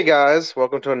Hey guys,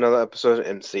 welcome to another episode of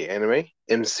MC Anime.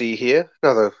 MC here,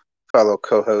 another fellow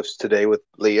co-host today with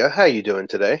Leah. How you doing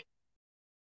today?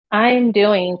 I'm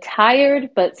doing tired,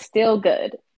 but still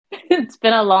good. It's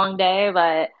been a long day,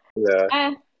 but Yeah.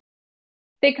 eh,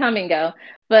 they come and go,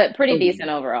 but pretty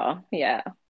decent Hmm. overall. Yeah.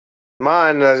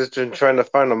 Mine, I just been trying to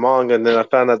find a manga, and then I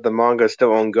found out the manga is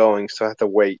still ongoing, so I have to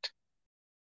wait.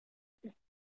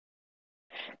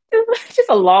 It's just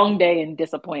a long day and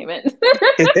disappointment.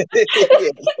 Yeah.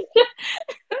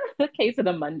 The case of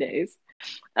the Mondays.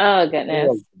 Oh,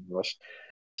 goodness. Oh, gosh.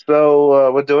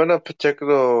 So we're doing a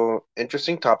particular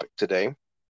interesting topic today.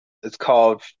 It's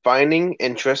called finding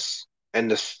interests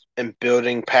and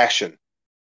building passion.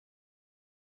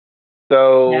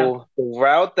 Yeah. So the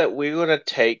route that we're going to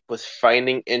take with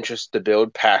finding interest to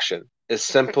build passion is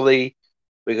simply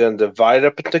we're going to divide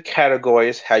up into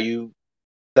categories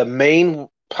the main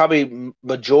probably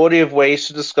majority of ways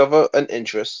to discover an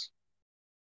interest,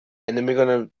 and then we're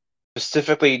going to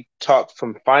specifically talk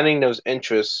from finding those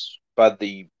interests by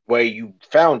the way you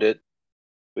found it.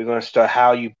 We're going to start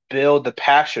how you build the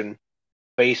passion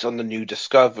based on the new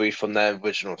discovery from that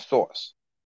original source.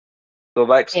 So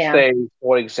let's Yeah. say,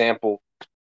 for example,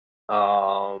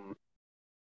 um,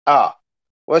 ah,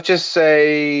 let's just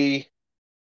say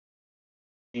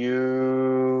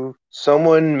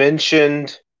someone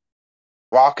mentioned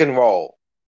rock and roll.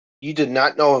 You did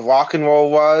not know what rock and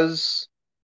roll was.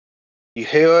 You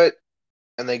hear it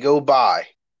and they go by.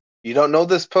 You don't know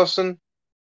this person.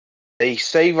 They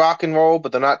say rock and roll,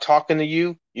 but they're not talking to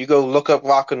you. You go look up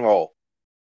rock and roll,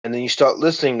 and then you start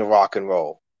listening to rock and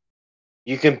roll.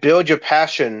 You can build your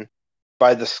passion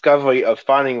by discovery of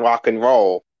finding rock and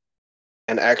roll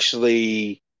and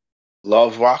actually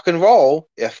love rock and roll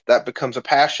if that becomes a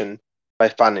passion by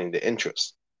finding the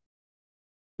interest.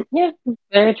 Yeah.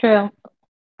 Very true.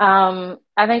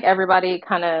 I think everybody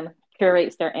kind of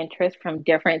curates their interest from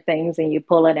different things and you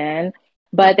pull it in,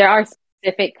 but there are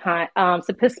specific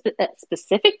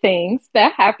things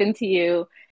that happen to you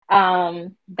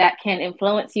that can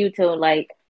influence you to like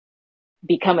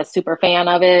become a super fan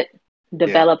of it, Yeah.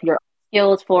 develop your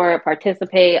skills for it,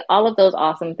 participate, all of those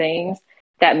awesome things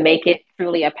that make it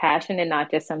truly a passion and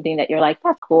not just something that you're like,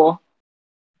 that's cool.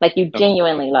 Like you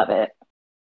genuinely love it.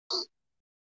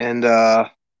 And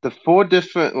the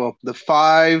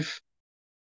five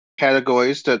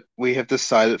categories that we have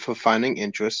decided for finding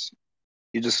interest.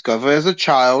 You discover as a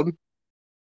child,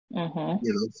 Hmm.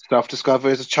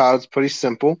 self-discovery as a child is pretty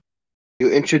simple.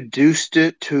 You introduced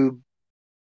it to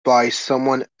by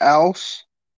someone else,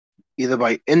 either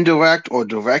by indirect or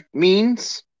direct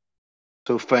means.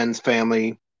 So friends,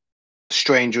 family,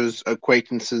 strangers,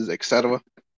 acquaintances, etc.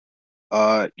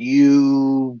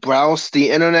 You browse the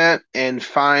internet and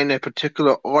find a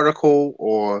particular article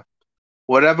or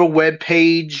whatever web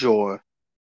page or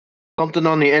something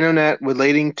on the internet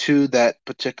relating to that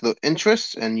particular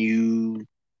interest, and you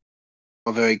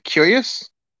are very curious.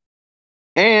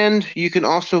 And you can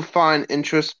also find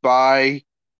interest by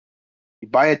you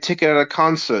buy a ticket at a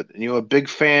concert and you're a big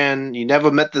fan. You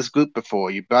never met this group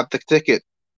before. You bought the ticket,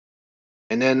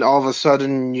 and then all of a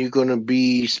sudden you're going to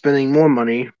be spending more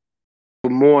money for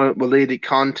more related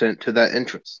content to that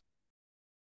interest.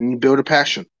 And you build a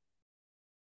passion.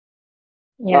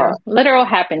 All Yeah, right. literal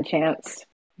happen chance.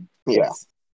 Yeah. It's,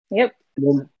 yep.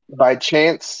 And then by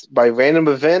chance, by random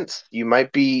events, you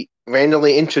might be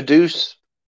randomly introduced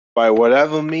by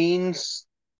whatever means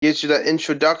gives you that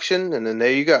introduction, and then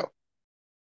there you go.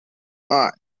 All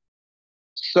right.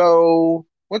 So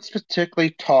let's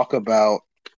particularly talk about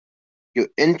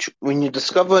when you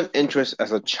discover an interest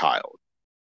as a child.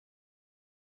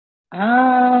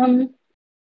 Um,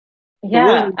 So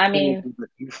what are yeah, the I things mean, that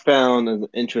you found as an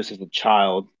interest as a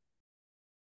child?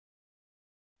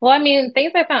 well, I mean,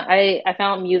 things I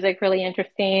found music really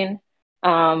interesting.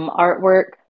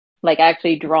 Artwork, like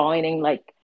actually drawing and like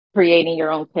creating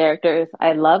your own characters.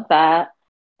 I love that.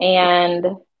 And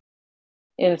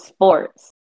in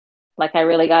sports, like I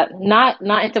really got not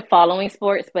into following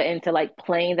sports, but into like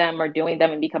playing them or doing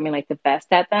them and becoming like the best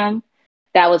at them.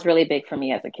 That was really big for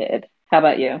me as a kid. How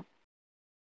about you?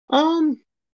 Um,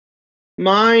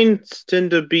 Mine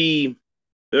tend to be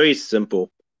very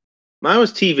simple. Mine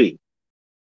was TV.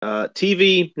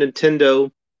 TV,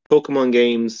 Nintendo, Pokemon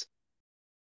games,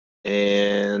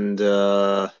 and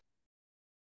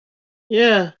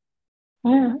yeah,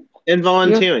 Yeah, and you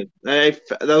volunteering.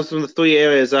 Those were the three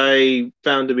areas I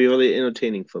found to be really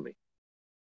entertaining for me.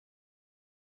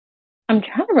 I'm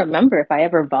trying to remember if I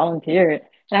ever volunteered.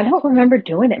 And I don't remember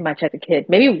doing it much as a kid.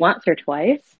 Maybe once or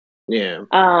twice. Yeah.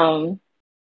 Um,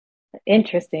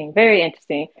 Interesting, very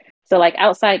interesting. So like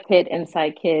outside kid,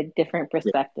 inside kid, different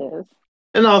perspectives.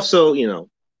 and also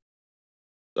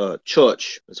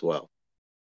church as well.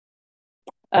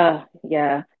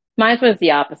 Yeah. Mine was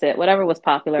the opposite. Whatever was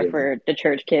popular Yeah. for the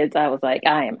church kids, I was like,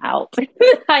 I am out. I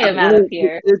I am out of mean,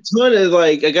 here. it's kind of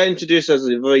like I got introduced as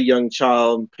a very young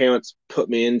child. Parents put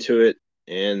me into it,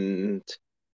 and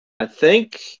I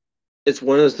think it's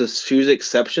one of those few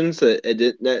exceptions that it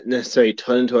didn't necessarily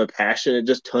turn into a passion. It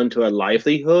just turned to a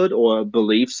livelihood or a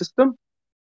belief system.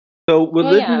 So Well,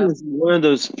 religion yeah. is one of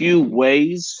those few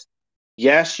ways.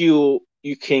 Yes, you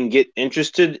can get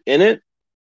interested in it,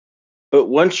 but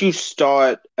once you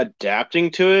start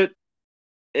adapting to it,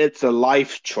 it's a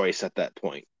life choice at that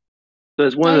point. So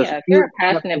it's one Oh, of those yeah. If you're few a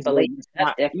passionate exceptions where believer, it's that's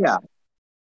not, different.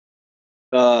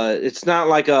 yeah. It's not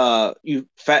like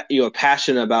you're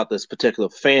passionate about this particular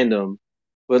fandom.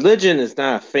 Religion is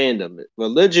not a fandom.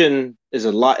 Religion is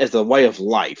a way of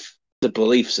life, the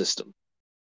belief system.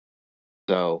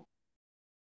 So,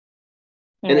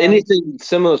 and Yeah. anything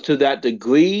similar to that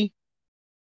degree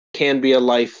can be a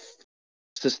life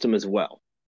system as well.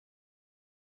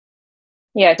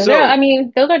 Yeah, because So, I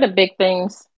mean, those are the big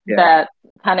things yeah. that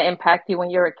kind of impact you when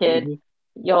you're a kid. Hmm.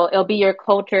 It'll be your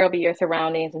culture, it'll be your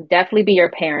surroundings, and definitely be your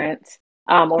parents,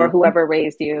 or Hmm. whoever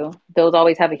raised you. Those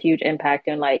always have a huge impact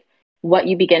in like what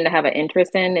you begin to have an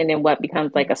interest in, and then what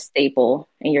becomes like a staple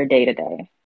in your day to day.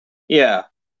 Yeah.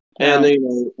 And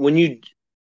Yeah. when you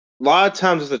a lot of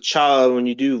times as a child, when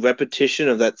you do repetition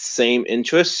of that same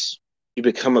interest, you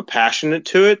become a passionate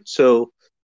to it. So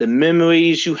the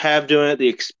memories you have doing it, the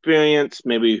experience,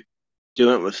 maybe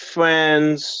doing it with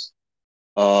friends,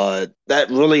 that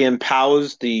really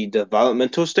empowers the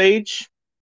developmental stage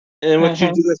in what you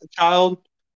Hmm. do as a child.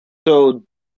 So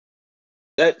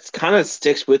that kind of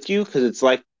sticks with you because it's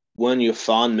like one of your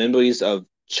fond memories of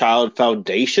child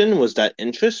foundation was that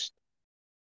interest.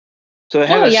 So it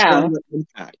had Oh a yeah. strong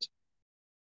impact.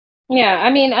 Yeah, I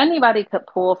mean, anybody could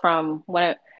pull from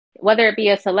whether it be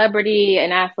a celebrity,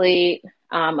 an athlete,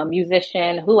 a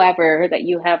musician, whoever that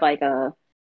you have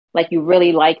like you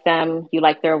really like them, you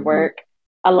like their Mhm. work.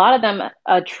 A lot of them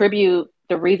attribute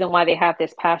the reason why they have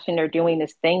this passion or doing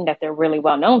this thing that they're really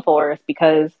well known for is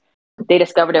because they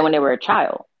discovered it when they were a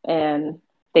child and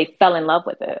they fell in love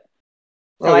with it.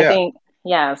 So Oh I yeah. think,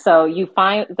 yeah, so you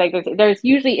find like there's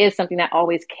usually is something that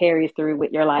always carries through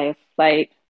with your life.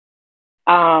 Like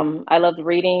I loved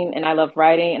reading and I love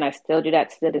writing, and I still do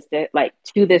that to this day, like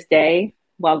to this day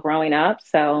while growing up.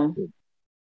 So,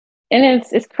 and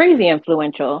it's crazy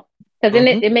influential because then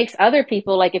Hmm. it makes other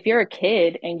people like if you're a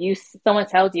kid and someone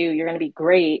tells you you're going to be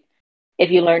great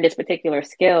if you learn this particular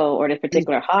skill or this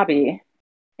particular hobby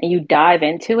and you dive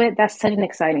into it, that's such an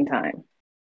exciting time.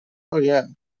 Oh yeah.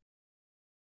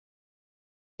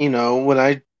 When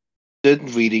I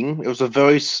did reading, it was a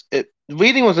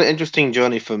reading was an interesting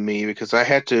journey for me because I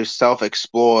had to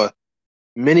self-explore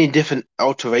many different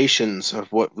alterations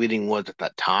of what reading was at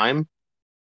that time.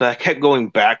 So I kept going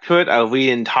back to it. I would read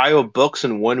entire books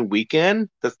in one weekend.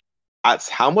 That's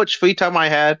how much free time I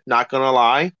had, not gonna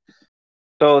lie.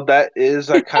 So that is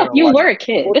a kind of You like were a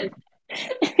kid.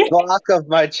 block of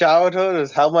my childhood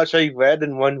is how much I read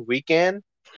in one weekend.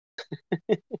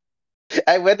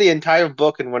 I read the entire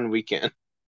book in one weekend.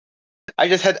 I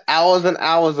just had hours and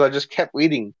hours. I just kept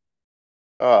reading.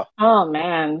 Oh, Oh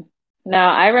man. No,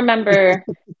 I remember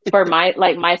for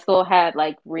my school had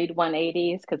like read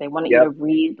 180s because they wanted you yep, to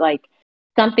read like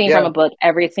something yeah, from a book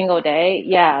every single day.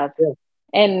 Yeah. yeah.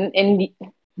 And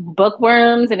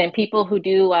bookworms and then people who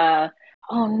do oh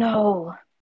no.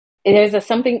 There's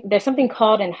something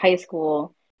called in high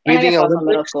school and I Reading guess also middle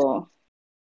Olympics. school.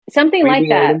 Something like Reading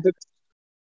that. Olympics.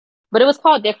 But it was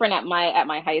called different at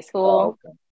my high Oh, school.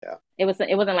 okay. Yeah. It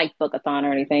wasn't like bookathon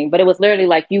or anything, but it was literally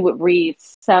like you would read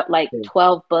like Yeah.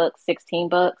 12 books, 16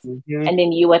 books, Hmm. and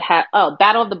then you would have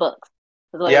Battle of the Books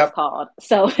is what it was Yep. called.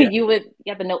 So Yeah. you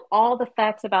have to know all the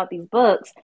facts about these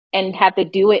books and have to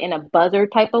do it in a buzzer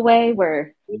type of way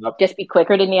where Yep. just be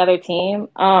quicker than the other team.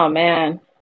 Oh man.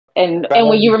 And Battle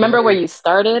when of the you remember where Brains. you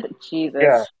started, Yeah.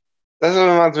 Jesus. That's what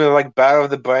reminds me of like Battle of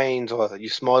the Brains or You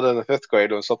Smarter than the Fifth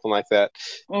Grade or something like that.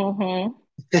 Hmm.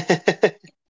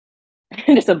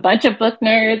 There's a bunch of book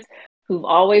nerds who've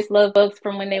always loved books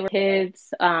from when they were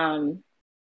kids.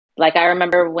 Like I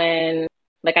remember when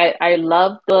like I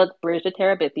love the book Bridge to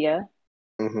Terabithia.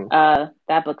 Hmm.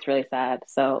 That book's really sad.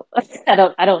 So I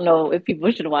don't know if people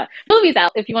should watch movies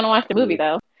out if you want to watch the movie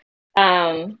though.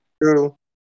 Um True.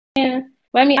 yeah.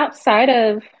 But I mean outside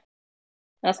of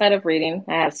reading,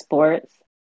 I have sports.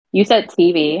 You said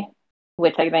TV,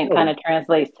 which I think kind Oh. of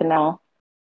translates to now.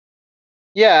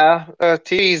 Yeah,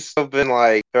 TV's have been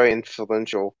like very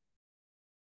influential.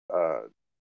 Uh,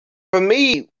 For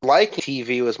me, liking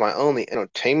TV was my only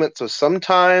entertainment. So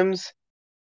sometimes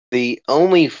the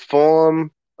only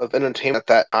form of entertainment at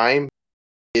that time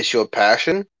is your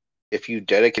passion. If you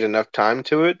dedicate enough time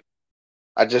to it,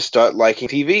 I just start liking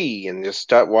TV and just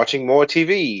start watching more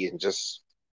TV and just,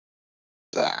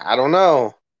 I don't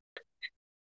know.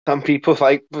 Some people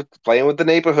like playing with the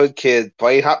neighborhood kids,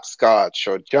 playing hopscotch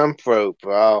or jump rope.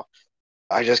 Well,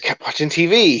 I just kept watching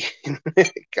TV.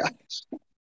 God.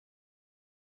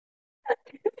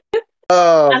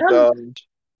 I Oh, don't. God.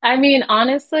 I mean,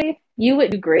 honestly, you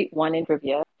would do great one in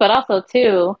trivia, but also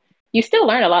two, you still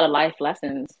learn a lot of life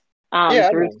lessons Yeah,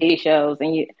 I through know. TV shows,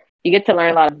 and you get to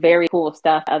learn a lot of very cool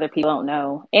stuff other people don't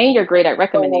know, and you're great at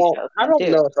recommending Well, shows to I them don't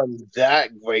too. know if I'm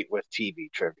that great with TV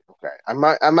trivia. Okay,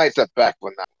 I might step back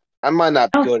on that. I might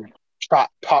not be Oh, good at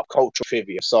pop culture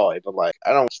trivia. Sorry, but like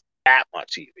I don't watch that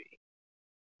much TV.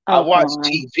 I oh, come watch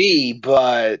on. TV,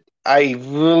 but I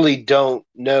really don't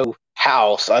know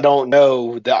House. I don't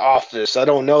know The Office. I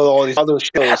don't know all these other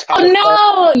shows. Oh House.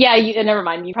 no! Yeah, never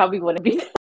mind. You probably wouldn't be.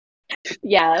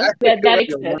 Yeah, I that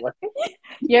exists.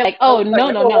 You're like, oh like, no,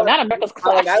 I no, don't no, watch. not America's I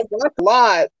Classic. watch a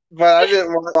lot, but I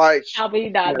didn't watch. Probably You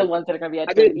not the know, ones that are gonna be at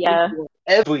I didn't trivia. watch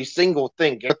every single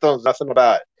thing. Game of Thrones, nothing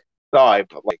about it. Sorry,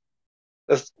 but like,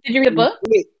 that's, Did you read the book?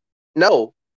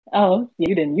 no, Oh,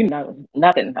 you didn't. You know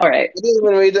nothing. All right. I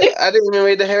didn't even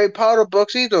read the Harry Potter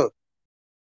books either.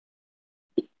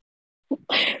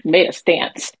 Made a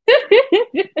stance.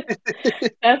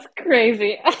 That's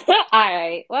crazy. All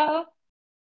right. Well,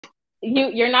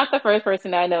 you're not the first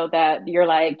person I know that you're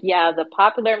like, yeah, the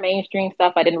popular mainstream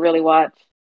stuff I didn't really watch,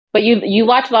 but you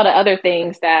watch a lot of other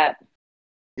things that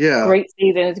Yeah. great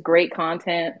seasons, great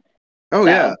content. Oh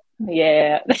yeah. So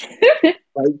yeah.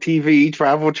 Like TV,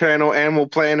 Travel Channel, Animal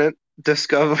Planet,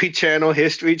 Discovery Channel,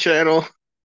 History Channel,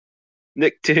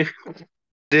 Nick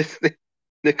Disney,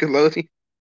 Nickelodeon,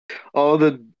 all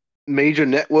the major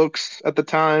networks at the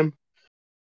time.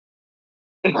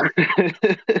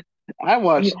 I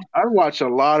watched a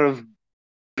lot of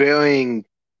varying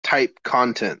type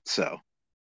content, so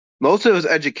most of it was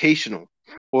educational,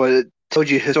 or it told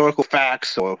you historical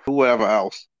facts or whoever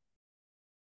else.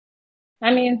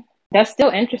 I mean, that's still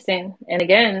interesting. And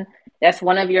again, that's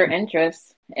one of your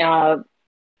interests.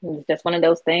 It's just one of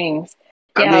those things.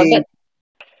 I Yeah, mean, but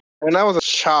when I was a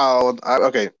child,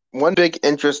 okay, one big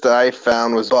interest that I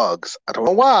found was bugs. I don't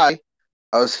know why.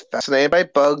 I was fascinated by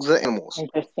bugs and animals.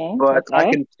 interesting. But I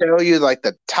Okay. can tell you like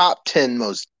the top 10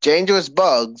 most dangerous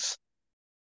bugs,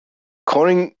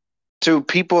 according to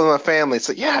people in my family.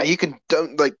 So yeah, you can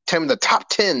like tell me the top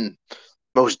 10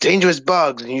 most dangerous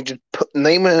bugs, and you just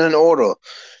name it in an order.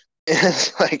 And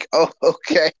it's like, oh,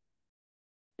 okay.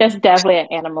 That's definitely an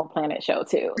Animal Planet show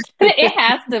too. It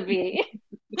has to be.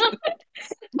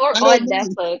 Or I don't on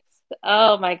know. Netflix.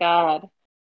 Oh my God.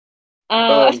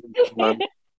 Uh, Oh, man.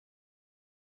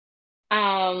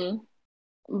 um,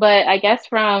 but I guess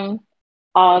from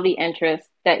all the interests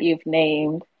that you've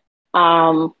named,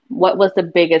 what was the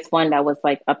biggest one that was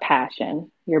like a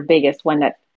passion? Your biggest one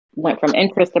that went from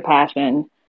interest to passion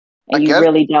I and you guess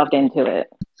really delved into it.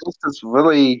 this is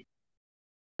really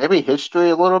maybe history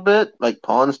a little bit, like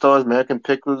Pawn Stars, American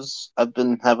Pickers. I've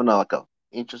been having like a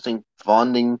interesting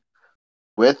bonding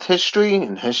with history,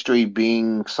 and history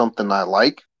being something I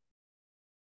like.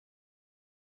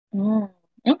 Mm,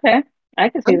 okay, I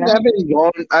can I see mean, that.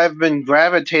 I've been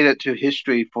gravitated to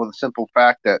history for the simple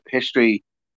fact that history,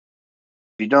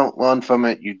 if you don't learn from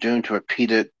it, you're doomed to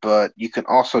repeat it. But you can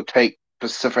also take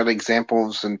specific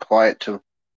examples and apply it to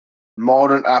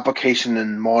modern application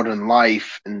in modern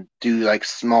life and do like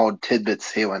small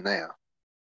tidbits here and there.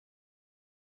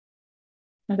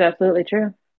 That's absolutely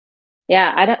true.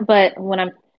 Yeah, I don't, but when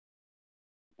I'm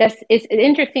that's it's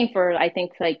interesting for I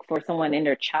think like for someone in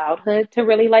their childhood to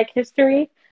really like history.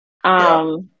 Yeah,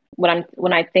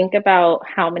 When I think about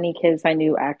how many kids I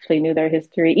knew actually knew their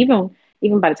history,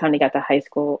 even by the time they got to high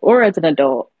school or as an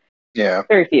adult, yeah,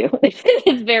 very few.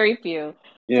 It's very few.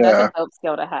 So that's a yeah. dope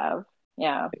skill to have.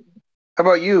 Yeah. How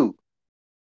about you?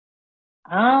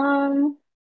 Um,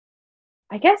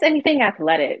 I guess anything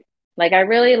athletic. Like I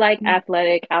really like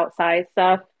athletic outside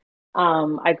stuff.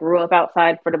 I grew up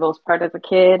outside for the most part as a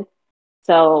kid.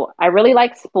 So I really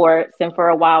like sports, and for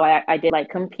a while I did like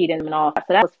compete in them and all that.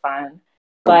 So that was fun.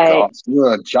 Oh But gosh,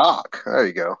 you're a jock. There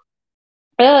you go.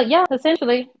 yeah,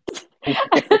 essentially,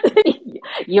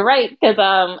 you're right. Because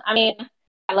I mean,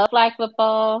 I love flag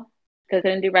football because I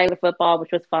couldn't do regular football,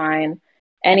 which was fine.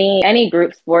 Any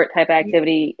group sport type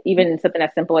activity, even something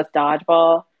as simple as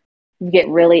dodgeball, you get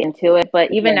really into it.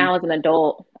 But even Yeah, now as an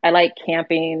adult, I like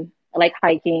camping. I like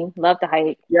hiking. Love to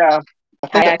hike, yeah. I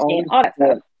think the kayaking, all that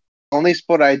stuff. only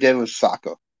sport I did was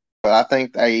soccer. but I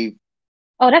think I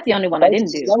Oh, that's the only one I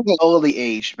didn't do. that was an early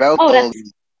age. That was Oh,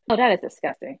 early. that is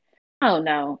disgusting. Oh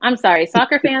no. I'm sorry.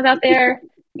 Soccer fans out there,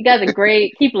 you guys are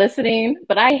great. Keep listening,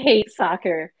 but I hate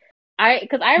soccer.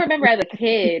 Because I remember as a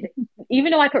kid,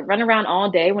 even though I could run around all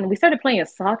day, when we started playing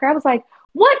soccer, I was like,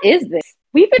 what is this?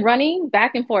 We've been running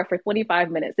back and forth for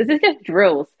 25 minutes. This is just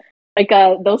drills. Like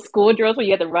those school drills where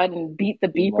you have to run and beat the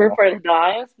beeper Yeah. for the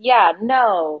dimes. Yeah,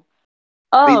 no.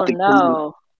 Beat Oh the cadence,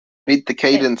 no. beat the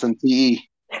cadence in PE.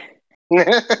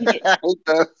 You get, I hate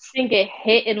those. you get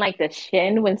hit in like the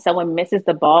shin when someone misses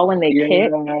the ball when they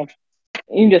kick. Yeah.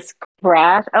 You just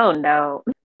crash. Oh no.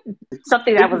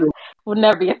 Something that was would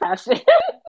never be a fashion.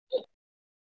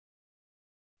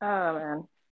 Oh man.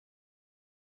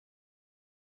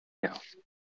 Yeah.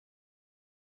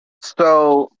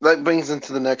 So that brings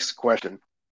into the next question.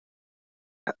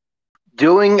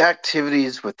 Doing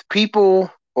activities with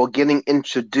people or getting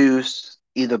introduced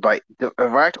either by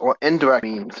direct or indirect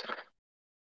means.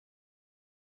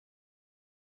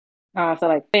 So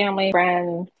like family,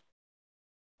 friends,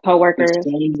 coworkers.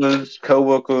 Strangers,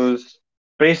 co-workers,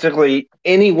 basically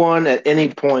anyone at any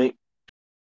point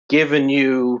giving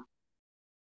you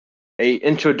a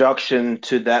introduction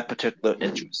to that particular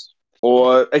interest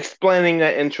or explaining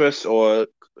that interest or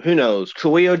who knows,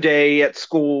 career day at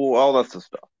school, all that sort of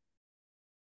stuff.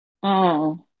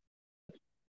 Mm.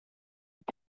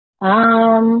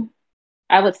 Um,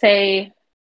 I would say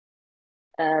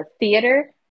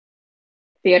theater.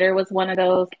 Theater was one of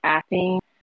those. Acting.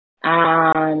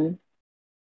 Um,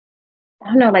 I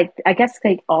don't know, like I guess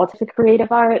like all types of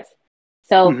creative arts.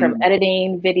 So from Mm-hmm.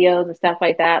 editing videos and stuff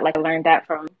like that, like I learned that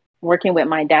from working with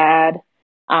my dad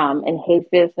in his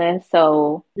business.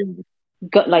 So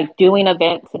like doing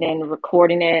events and then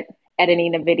recording it,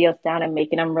 editing the videos down and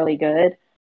making them really good.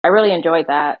 I really enjoyed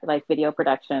that, like video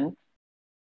production.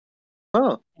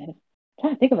 Oh, I'm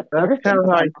trying to think of a that's third kind thing. of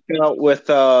how I felt with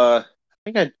I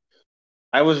think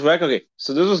I was okay.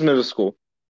 So this was middle school.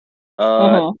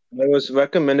 Mm-hmm. I was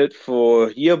recommended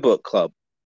for yearbook club.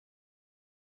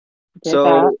 Did that.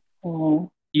 So Mm-hmm.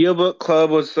 yearbook club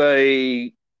was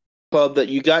a club that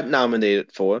you got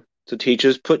nominated for. So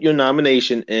teachers put your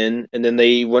nomination in, and then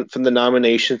they went from the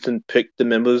nominations and picked the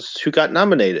members who got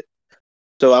nominated.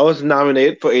 So I was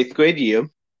nominated for eighth grade year,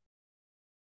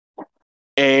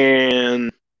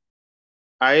 and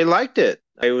I liked it.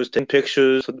 I was taking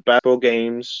pictures of the basketball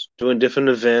games, doing different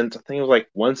events. I think it was like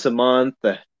once a month.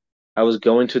 I was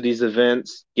going to these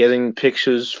events, getting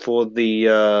pictures for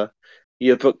the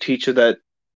yearbook teacher that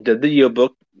did the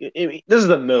yearbook. This is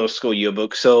a middle school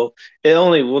yearbook, so it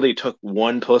only really took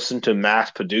one person to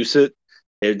mass produce it.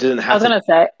 It didn't I have was to gonna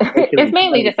say take an it's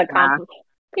mainly entire just a class.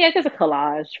 yeah, it's just a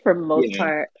collage for the most Yeah.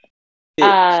 part. It,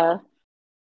 Uh,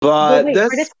 but but wait,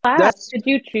 for this class, that's did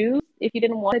you choose if you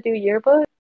didn't want to do yearbook,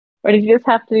 or did you just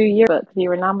have to do yearbook because you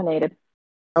were nominated?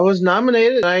 I was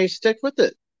nominated and I stick with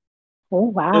it. Oh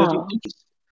It was wow.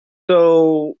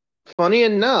 so funny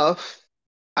enough,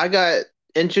 I got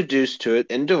introduced to it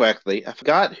indirectly. I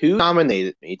forgot who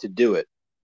nominated me to do it,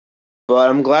 but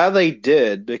I'm glad they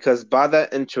did because by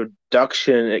that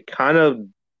introduction, it kind of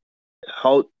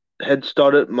helped had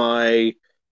started my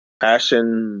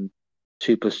passion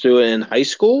to pursue it in high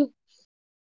school.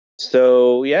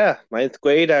 So yeah, ninth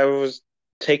grade, I was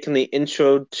taking the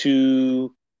intro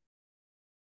to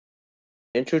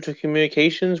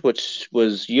communications, which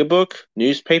was yearbook,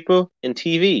 newspaper, and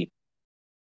TV.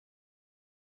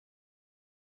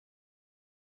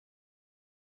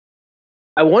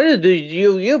 I wanted to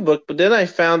do yearbook, but then I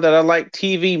found that I liked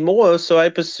TV more, so I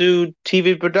pursued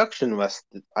TV production the rest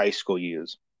of the high school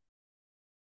years.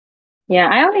 Yeah,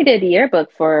 I only did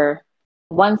yearbook for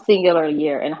one singular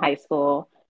year in high school,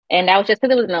 and that was just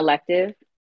because it was an elective,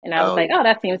 and I was Oh like, yeah. oh,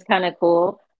 that seems kind of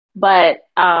cool. But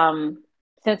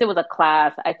since it was a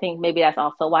class, I think maybe that's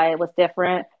also why it was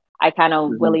different. I kind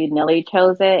of Mhm. willy-nilly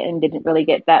chose it and didn't really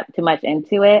get that too much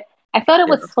into it. I felt it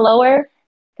Yeah. was slower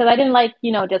because I didn't like,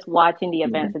 just watching the Mhm.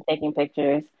 events and taking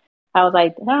pictures. I was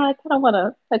like, nah, I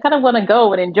kind of wanna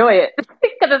go and enjoy it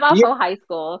because it's Yeah, also high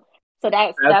school. So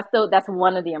that's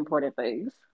one of the important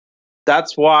things.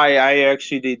 that's why I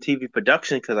actually did TV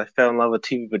production because I fell in love with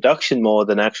TV production more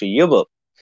than actually yearbook.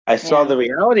 I saw Yeah. the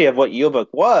reality of what yearbook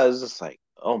was. It's like,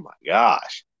 oh my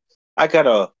gosh, I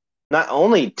gotta not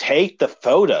only take the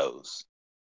photos,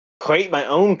 create my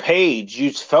own page,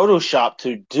 use Photoshop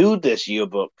to do this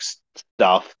yearbook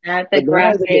stuff. Add the But now I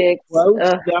have to get graphics.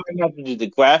 quotes. Now I have to do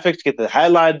the graphics, get the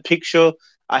highlighted picture.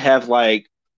 I have like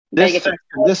Gotta get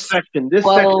your this section to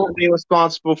quote. be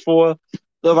responsible for.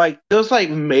 There's like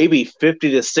maybe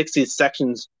 50 to 60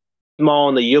 sections small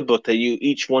in the yearbook that you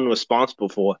each one responsible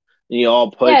for. and you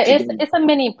all put Yeah, it together. it's a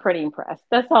mini printing press.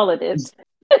 That's all it is.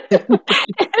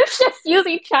 It's just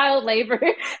using child labor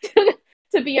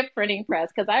to be a printing press.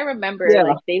 Because I remember Yeah,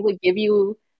 like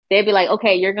they'd be like,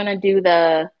 okay, you're gonna do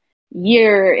the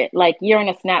year in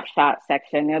a snapshot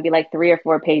section. There'll be like 3 or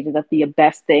 4 pages of the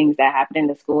best things that happened in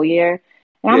the school year.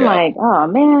 And I'm yeah, like, oh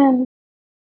man,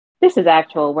 this is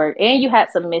actual work. And you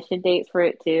had submission dates for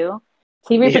it too.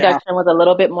 TV yeah. production was a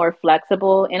little bit more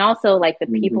flexible. And also like the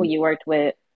people Mhm. you worked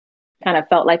with kind of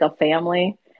felt like a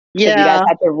family because you guys Yeah,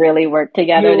 had to really work you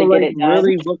together were to get like it done.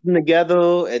 really working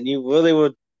together, and you really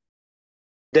were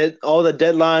all the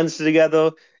deadlines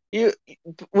together. You,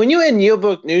 when you're in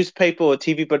yearbook, newspaper, or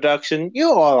TV production, you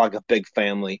are like a big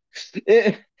family.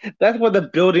 That's where the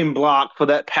building block for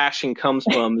that passion comes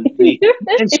from. Is the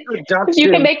If you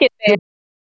can introduction. make it there,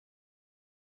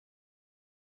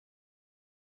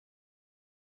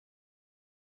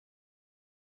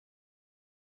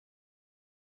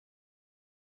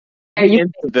 you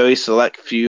Into a very select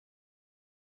few.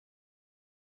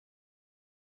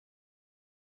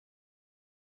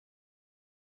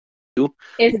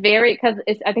 it's very because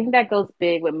it's I think that goes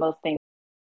big with most things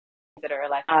that are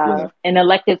like Yeah. and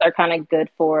electives are kind of good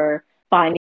for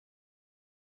finding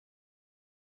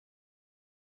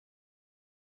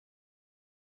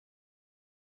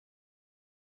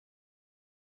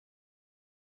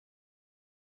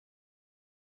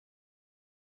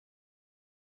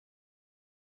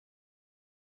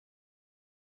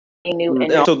new And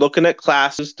interests. also looking at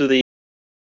classes to the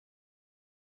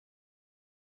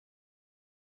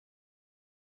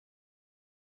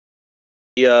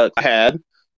I had.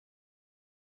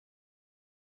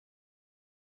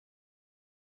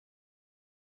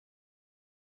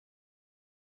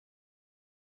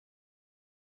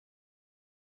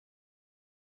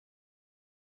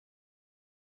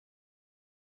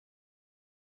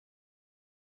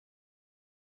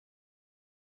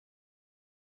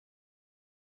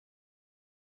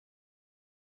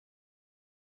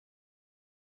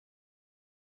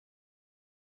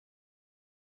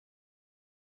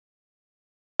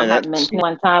 And Had that's mentioned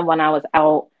one time when I was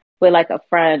out with like a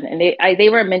friend, and they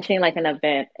were mentioning like an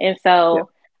event, and yeah. so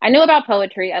I knew about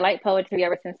poetry. I like poetry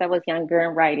ever since I was younger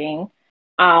and writing.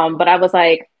 But I was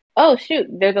like, oh shoot,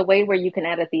 there's a way where you can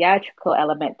add a theatrical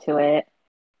element to it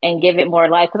and give it more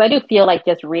life because I do feel like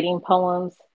just reading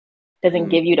poems doesn't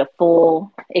Mm. give you the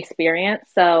full experience.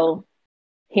 So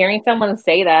hearing someone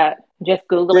say that, just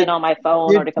googling Did on my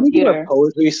phone or did the you do a computer,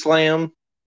 poetry slam?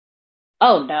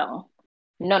 oh no,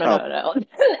 no, no, Oh, no, no, no.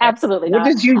 Absolutely what not.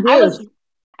 did you I do? was,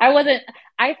 I wasn't.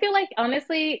 I feel like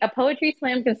honestly, a poetry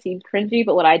slam can seem cringy,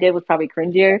 but what I did was probably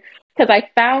cringier because I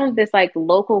found this like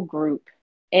local group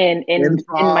in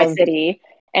my Improv. city,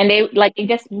 and they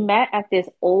just met at this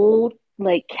old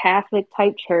like Catholic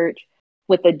type church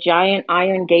with the giant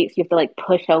iron gates you have to like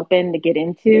push open to get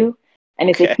into, and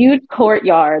it's a Okay. huge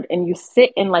courtyard, and you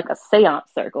sit in like a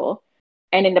seance circle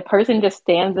and then the person just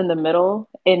stands in the middle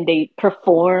and they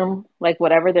perform like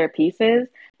whatever their piece is,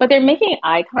 but they're making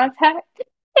eye contact,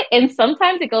 and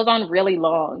sometimes it goes on really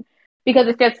long because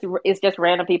it's just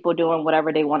random people doing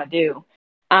whatever they want to do.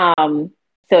 Um,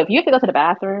 so if you have to go to the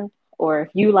bathroom or if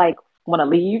you like want to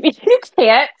leave, you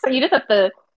can't. So you just have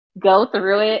to go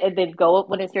through it and then go up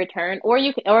when it's your turn, or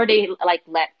you can, or they like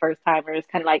let first timers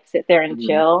kind of like sit there and Mhm.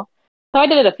 chill. So I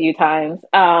did it a few times.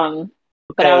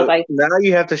 But I was Okay. like, Now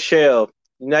you have to share.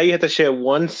 Now you have to share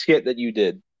one skit that you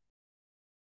did.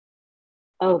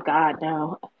 oh God,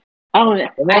 no. Oh,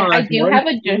 Come I on, do have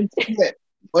a one skit.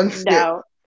 One skit. no,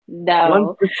 One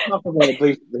no. just talk about it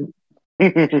briefly.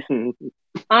 I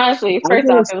Honestly, first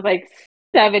off, was it was like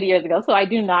 7 years ago, so I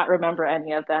do not remember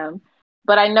any of them.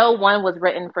 But I know one was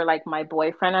written for like my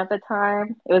boyfriend at the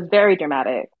time. It was very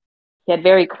dramatic. He had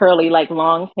very curly, like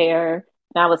long hair.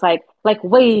 And I was like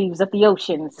waves of the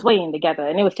ocean swaying together.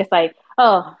 And it was just like,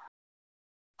 oh,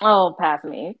 oh, pass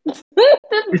me.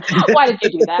 Why did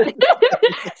you do that?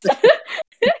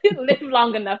 Live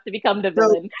long enough to become the so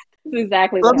villain. This is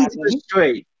exactly let what me get this happened.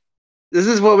 straight. This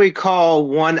is what we call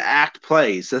one act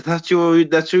plays. That's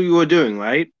what you were doing,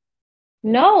 right?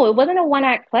 No, it wasn't a one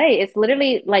act play. It's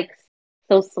literally like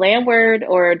so slam word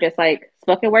or just like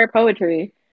spoken word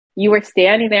poetry. You were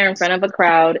standing there in front of a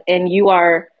crowd and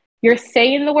you're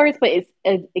saying the words, but it's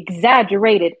an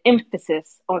exaggerated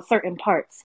emphasis on certain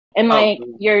parts. And Oh, like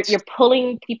you're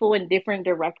pulling people in different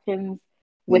directions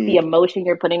with the mm, emotion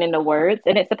you're putting in the words.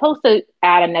 And it's supposed to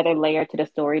add another layer to the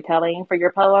storytelling for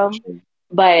your poem,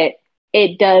 but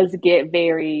it does get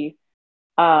very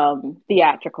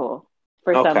theatrical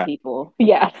for some okay. people.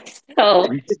 Yeah. So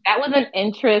that was an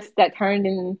interest that turned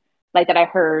in like that I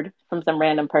heard from some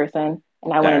random person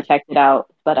and I went Okay. and checked it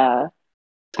out. But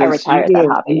I Since you retired that did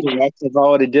hobby. indirect, I've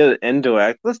already did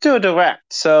indirect. Let's do a direct.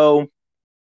 So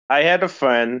I had a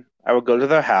friend. I would go to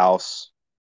their house.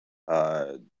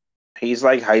 Uh, he's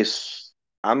like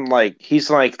I'm like he's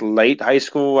like late high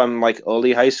school. I'm like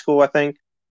early high school, I think.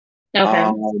 Okay.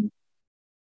 Um,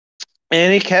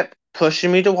 and he kept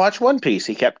pushing me to watch One Piece.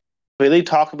 He kept really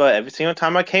talking about it every single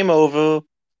time I came over.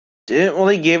 Didn't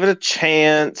really give it a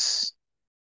chance.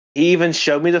 He even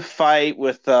showed me the fight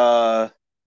with Don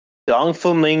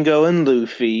Flamingo and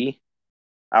Luffy.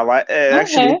 I like it.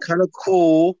 Actually Okay. looked kind of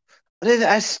cool, but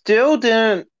I still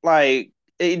didn't like.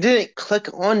 It didn't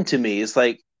click onto me. It's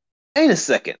like, wait a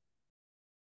second,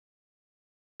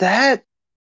 that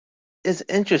is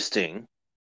interesting.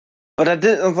 But I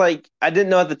didn't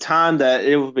know at the time that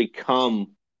it would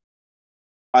become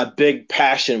a big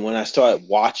passion when I started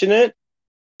watching it.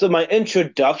 So my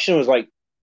introduction was like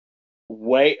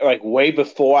way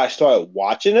before I started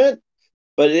watching it,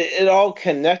 but it all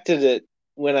connected it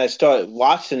when I started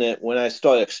watching it, when I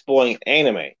started exploring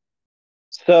anime.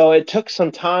 So it took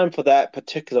some time for that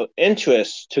particular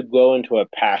interest to grow into a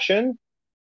passion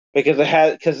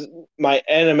because my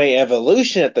anime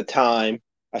evolution at the time,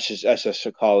 I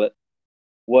should call it,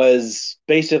 was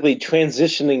basically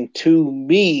transitioning to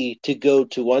me to go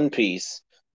to One Piece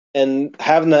and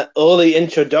having that early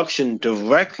introduction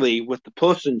directly with the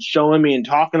person showing me and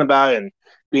talking about it and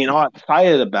being all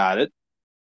excited about it,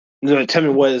 and going to tell me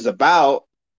what it's about,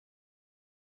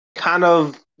 kind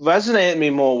of resonated me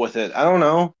more with it. I don't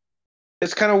know.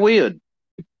 It's kind of weird.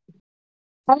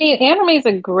 I mean, anime is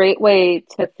a great way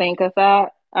to think of that.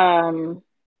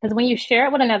 Because when you share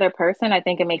it with another person, I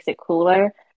think it makes it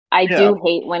cooler. I Yeah. do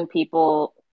hate when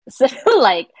people, so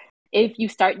like, if you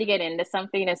start to get into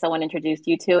something and someone introduced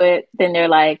you to it, then they're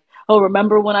like, "Oh,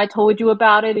 remember when I told you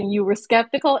about it and you were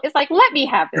skeptical?" It's like, let me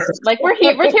have this. Like, we're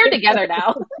here together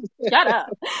now. Shut up.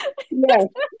 Yeah.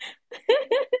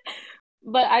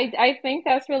 But I think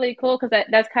that's really cool because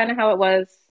that's kind of how it was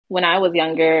when I was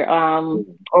younger,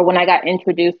 or when I got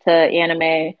introduced to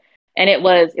anime, and it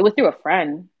was through a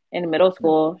friend in middle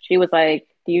school. She was like,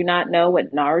 "Do you not know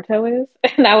what Naruto is?"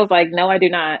 And I was like, "No, I do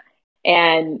not."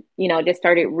 And just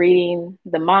started reading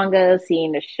the manga,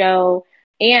 seeing the show,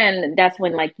 and that's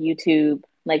when like YouTube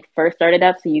like first started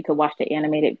up, so you could watch the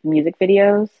animated music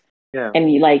videos. Yeah.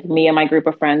 And like me and my group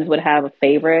of friends would have a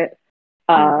favorite.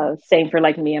 Mhm. Same for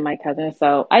like me and my cousin.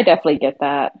 So I definitely get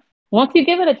that. Once you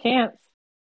give it a chance,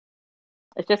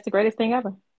 it's just the greatest thing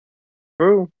ever.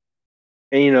 True.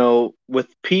 And with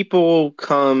people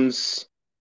comes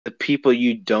the people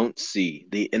you don't see,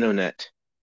 the internet.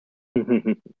 So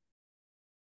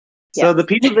Yes. the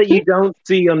people that you don't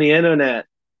see on the internet,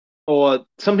 or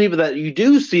some people that you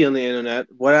do see on the internet,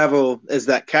 whatever is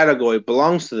that category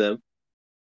belongs to them.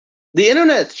 The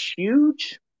internet's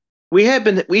huge. We had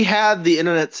the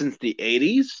internet since the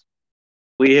 80s.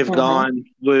 We have Hmm. gone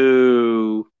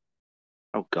through,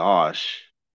 oh gosh.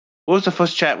 What was the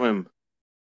first chat room?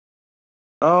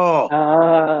 Oh,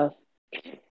 Uh,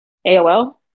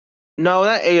 AOL. no,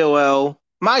 not AOL.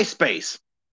 MySpace.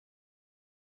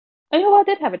 AOL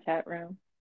did have a chat room,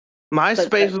 but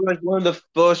MySpace was like one of the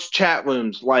first chat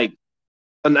rooms, like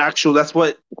an actual, that's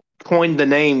what coined the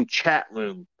name chat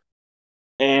room.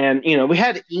 And, we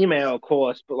had email, of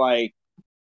course, but like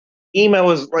email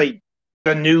was like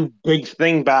the new big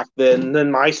thing back then. And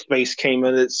then MySpace came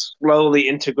and it slowly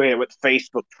integrated with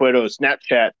Facebook, Twitter,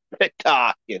 Snapchat,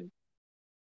 TikTok, and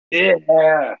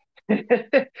yeah.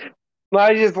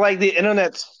 I just like the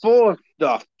internet's full of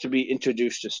stuff to be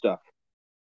introduced to stuff.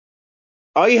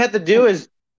 All you have to do is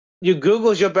you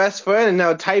Google's your best friend and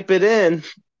now type it in,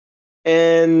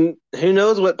 and who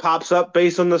knows what pops up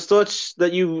based on the search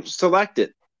that you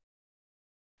selected.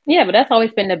 yeah, but that's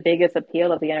always been the biggest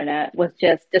appeal of the internet was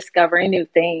just discovering new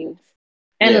things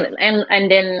Yeah.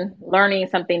 and then learning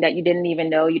something that you didn't even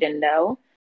know you didn't know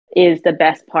is the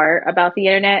best part about the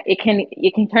internet. It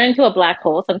can turn into a black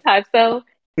hole sometimes though.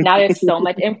 Now there's so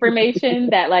much information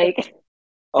that like the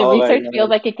Oh my research feels god.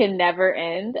 like it can never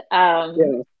end.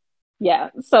 Yeah. Yeah,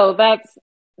 so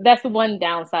that's one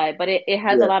downside, but it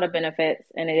has a Yeah. lot of benefits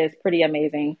and it is pretty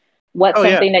amazing. What's Oh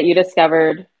yeah. something that you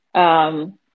discovered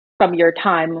from your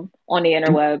time on the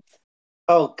interwebs?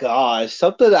 Oh gosh.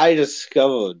 Something I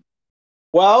discovered.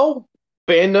 Well,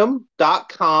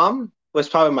 fandom.com was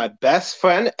probably my best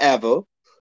friend ever.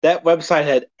 That website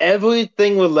had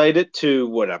everything related to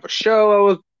whatever show I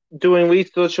was doing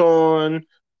research on,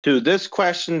 to this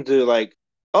question, to like,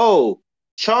 oh,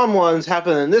 Charm One's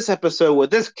happened in this episode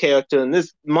with this character and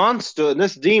this monster and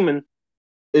this demon.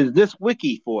 Is this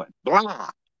wiki for it? Blah.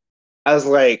 I was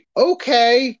like,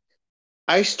 okay.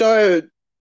 I started.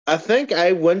 I think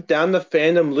I went down the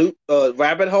fandom loop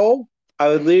rabbit hole. I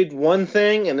would read one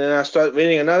thing, and then I start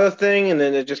reading another thing, and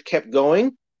then it just kept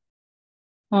going.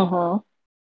 Mm-hmm.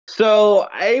 So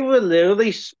I would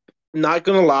literally, not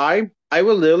gonna lie, I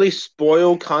would literally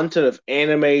spoil content of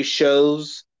anime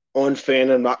shows on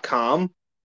fandom.com.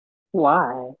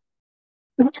 Why?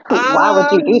 Why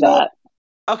would Uh, you do that?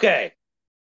 okay.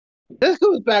 This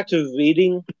goes back to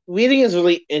reading. Reading is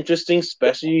really interesting,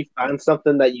 especially if you find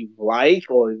something that you like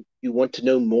or you want to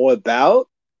know more about.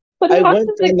 But I it has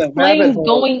went to down the rabbit explain hole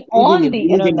going reading on and the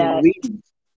reading and internet. reading.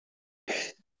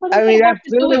 What does I mean, that have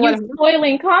that's to do literally with what you happened.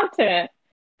 spoiling content?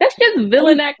 That's just I was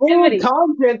villain full of activity.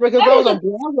 content because That I is was a just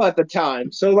blogger at the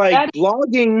time. So, like, that.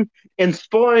 blogging and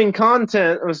spoiling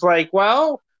content was like,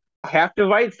 well, I have to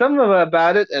write something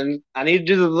about it, and I need to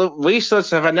do the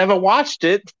research if I never watched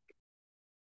it.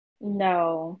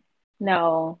 No,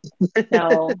 no,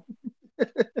 no.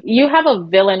 You have a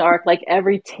villain arc like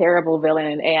every terrible villain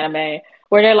in anime,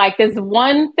 where they're like, this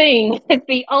one thing is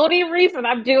the only reason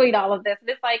I'm doing all of this. And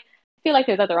it's like, I feel like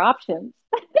there's other options.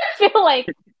 I feel like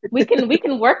we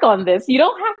can work on this. You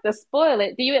don't have to spoil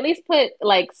it. Do you at least put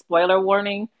like spoiler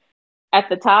warning at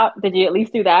the top? Did you at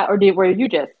least do that, or were you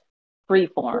just free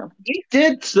form? He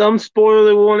did some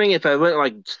spoiler warning if I went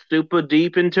like super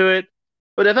deep into it,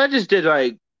 but if I just did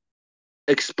like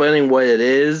explaining what it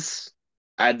is,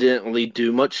 I didn't really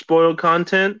do much spoiled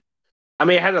content. I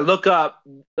mean, I had to look up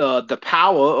the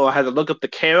power, or I had to look up the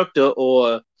character,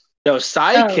 or Oh,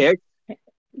 sidekick.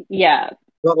 yeah.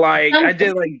 But like, I Some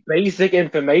did like basic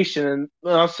information,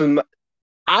 and also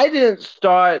I didn't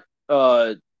start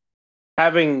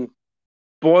having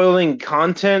spoiling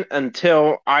content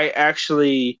until I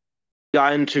actually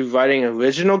got into writing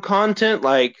original content,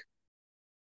 like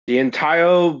the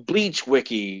entire Bleach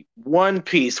wiki, One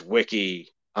Piece wiki.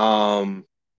 I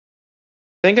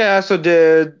think I also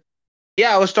did.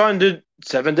 Yeah, I was starting to do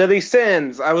Seven Deadly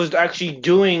Sins. I was actually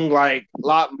doing like a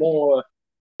lot more.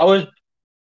 I was,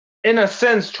 in a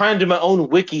sense, trying to do my own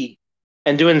wiki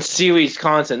and doing series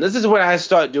content. This is where I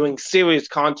started doing series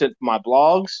content for my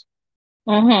blogs.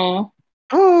 hmm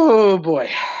Oh boy.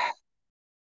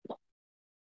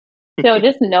 So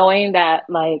just knowing that,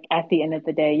 like at the end of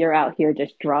the day, you're out here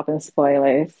just dropping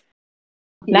spoilers.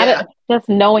 Not Yeah. just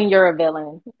knowing you're a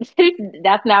villain.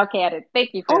 That's now canon.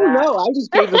 Thank you for Oh that. no, I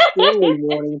just gave a spoiler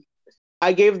warning.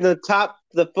 I gave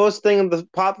the first thing on the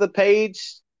top of the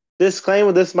page.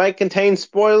 Disclaimer: this might contain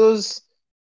spoilers.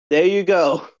 There you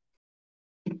go.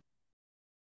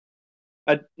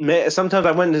 Sometimes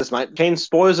I went, this might contain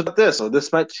spoilers about this, or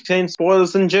this might contain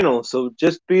spoilers in general. So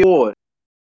just be aware.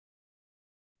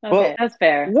 Okay, Well, that's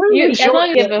fair. what You is as your long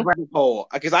as you internet give a rabbit hole?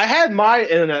 Because I had my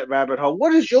internet rabbit hole.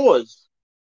 What is yours?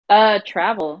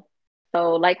 travel.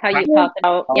 So like how you Travel? talked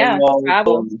about, yeah, Oh,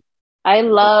 travel. I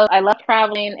love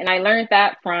traveling, and I learned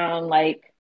that from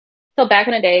like, so back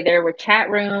in the day there were chat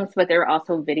rooms, but there were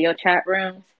also video chat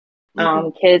rooms.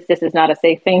 mhm. Kids, this is not a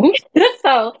safe thing.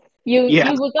 So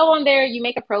Yeah, you would go on there, you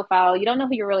make a profile, you don't know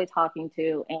who you're really talking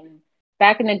to. And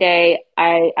back in the day,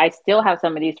 I still have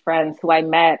some of these friends who I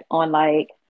met on like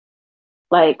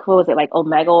what was it, like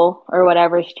Omegle or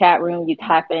whatever's chat room. You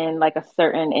tap in like a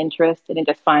certain interest and it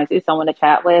just finds you someone to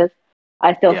chat with.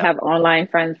 I still yeah, have online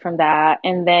friends from that.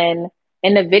 And then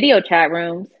in the video chat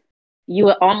rooms, you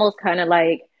would almost kind of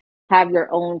like have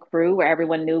your own crew where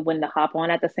everyone knew when to hop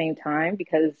on at the same time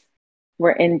because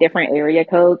we're in different area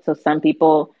codes. So some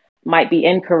people might be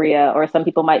in Korea or some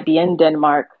people might be in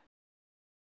Denmark.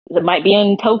 It might be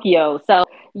in Tokyo. So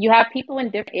you have people in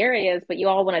different areas, but you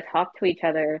all want to talk to each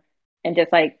other and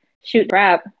just like shoot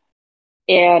crap.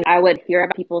 And I would hear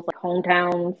about people's like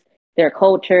hometowns, their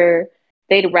culture.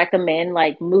 They'd recommend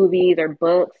like movies or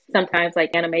books, sometimes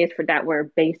like animes for that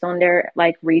were based on their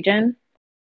like region.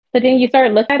 So then you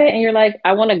start looking at it and you're like,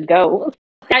 I want to go.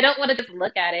 I don't want to just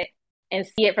look at it and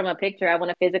see it from a picture. I want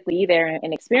to physically be there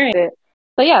and experience it.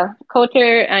 So yeah,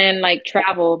 culture and like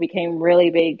travel became really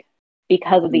big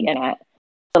because of the internet.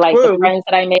 So like the true. friends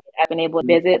that I made, I've been able to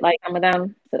visit like some of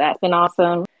them. So that's been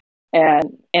awesome.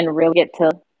 And really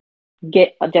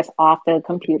get just off the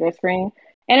computer screen.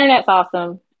 Internet's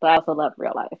awesome, but I also love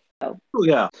real life. So Oh,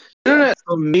 yeah. yeah. Internet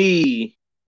for me,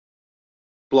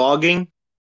 blogging.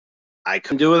 I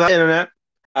couldn't do without internet.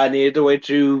 I needed a way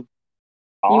to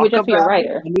You would talk just be a about it.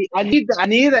 writer. I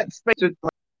need that space to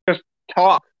just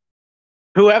talk.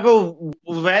 Whoever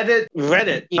read it.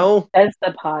 That's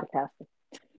the podcast.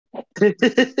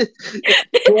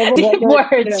 Whoever read it,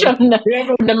 Words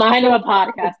whoever from the mind of a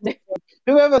podcaster.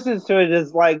 whoever listens to it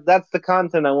is like, that's the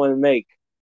content I want to make.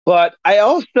 But I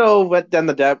also went down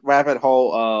the rabbit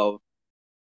hole of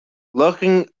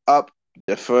looking up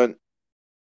different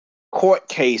court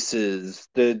cases,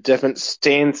 the different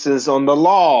stances on the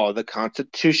law, the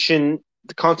constitution,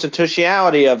 the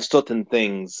constitutionality of certain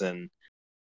things, and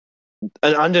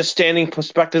an understanding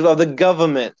perspective of the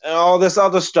government, and all this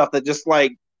other stuff that just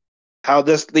like how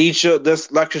this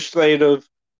legislative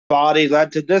body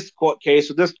led to this court case.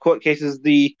 So this court case is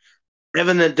the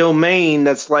eminent domain.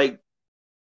 That's like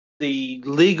the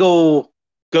legal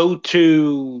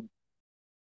go-to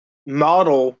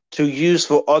model to use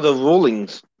for other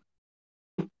rulings.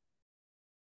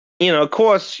 Of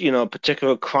course,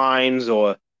 particular crimes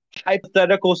or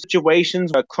hypothetical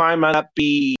situations where a crime might not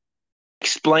be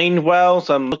explained well,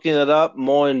 so I'm looking it up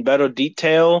more in better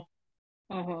detail.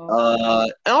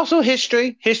 And also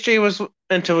history. History was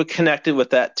interconnected with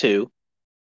that too.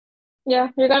 Yeah,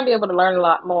 you're going to be able to learn a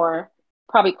lot more,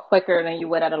 probably quicker than you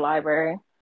would at a library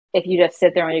if you just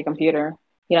sit there on your computer.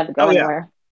 You don't have to go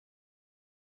anywhere.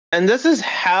 And this is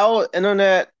how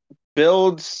internet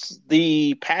builds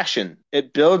the passion.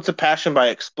 It builds a passion by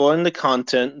exploring the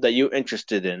content that you're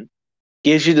interested in,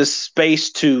 gives you the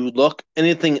space to look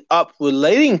anything up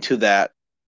relating to that,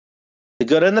 the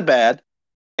good and the bad,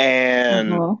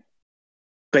 and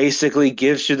basically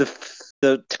gives you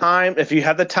the time. If you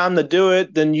have the time to do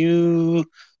it, then you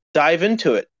dive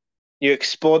into it. You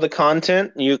explore the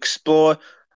content, you explore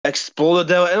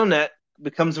the internet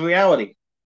becomes a reality.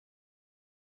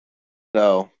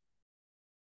 So,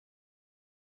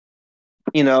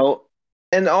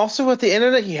 and also with the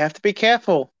internet, you have to be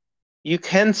careful. You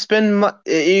can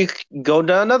you go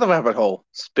down another rabbit hole,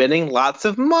 spending lots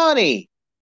of money.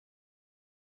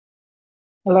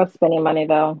 I love spending money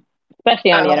though,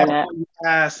 especially on the internet.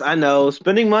 Yes, I know.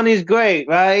 Spending money is great,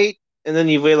 right? And then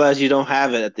you realize you don't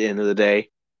have it at the end of the day.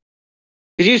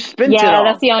 Because you spent it all.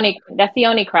 That's the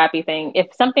only crappy thing.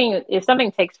 If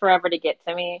something takes forever to get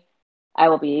to me, I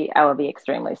will be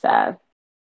extremely sad.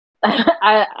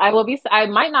 I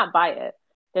might not buy it.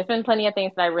 There's been plenty of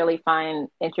things that I really find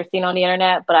interesting on the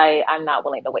internet, but I'm not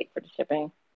willing to wait for the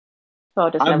shipping. So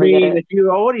I'll just never get it. If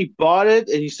you already bought it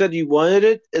and you said you wanted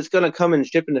it, it's gonna come in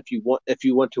shipping if you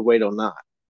want to wait or not.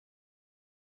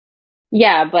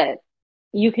 Yeah, but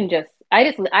you can I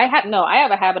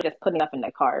have a habit of just putting stuff in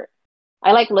the cart.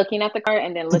 I like looking at the cart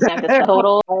and then looking at the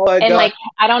total. And like,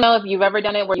 I don't know if you've ever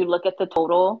done it where you look at the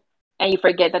total and you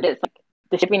forget that it's like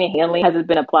the shipping and handling hasn't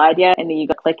been applied yet, and then you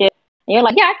go click it and you're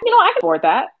like, yeah, I can afford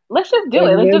that. Let's just do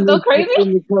it. Let's just go crazy.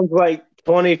 It becomes like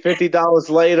 $20-$50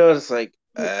 later. It's like,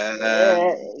 yeah,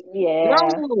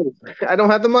 no, I don't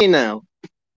have the money now.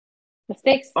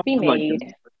 Mistakes be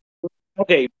made.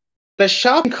 Okay, the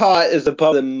shopping cart is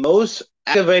above the most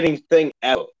aggravating thing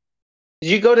ever.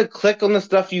 You go to click on the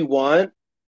stuff you want,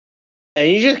 and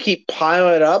you just keep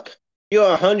piling it up. You're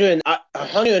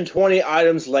 120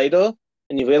 items later,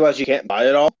 and you realize you can't buy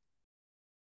it all.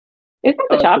 It's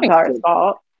not the shopping cart's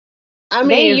fault. I mean,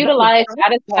 they utilize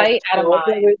out of sight, out of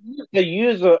mind. The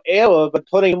user error by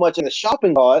putting too much in the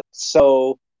shopping cart.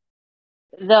 So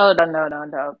no.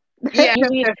 Yeah,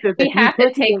 we have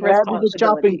to take responsibility. The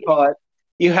shopping cart,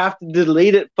 you have to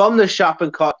delete it from the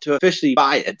shopping cart to officially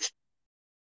buy it,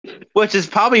 which is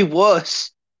probably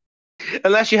worse.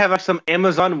 Unless you have like some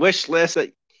Amazon wish list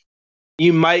that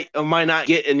you might or might not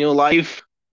get in your life.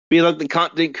 Be like the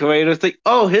content creators, like,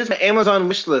 oh, here's my Amazon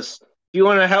wish list. If you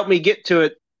want to help me get to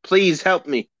it, please help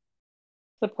me.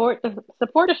 Support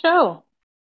the show.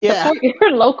 Yeah. Support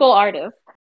your local artist.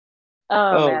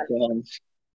 Oh man. Gosh.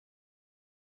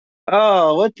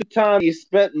 Oh, what's the time you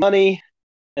spent money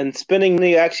and spending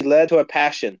money actually led to a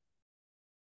passion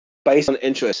based on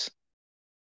interest?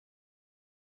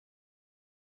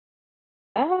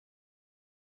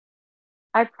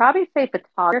 I'd probably say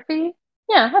photography.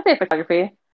 Yeah, I'd say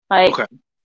photography. Like, okay.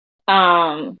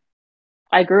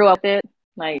 I grew up with it,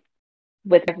 like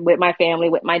with my family,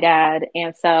 with my dad,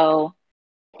 and so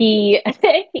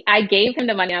I gave him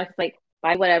the money. I was just like,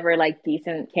 buy whatever like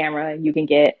decent camera you can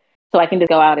get, so I can just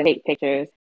go out and take pictures.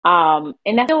 And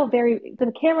that's still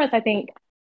the cameras, I think,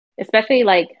 especially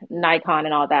like Nikon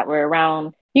and all that, were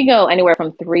around. You go anywhere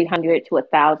from 300 to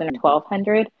 1,000 or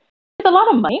 1,200. It's a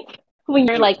lot of money when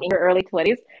you're like in your early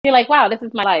 20s. You're like, wow, this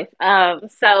is my life.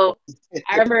 So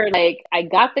I remember like I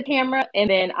got the camera, and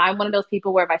then I'm one of those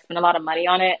people where if I spend a lot of money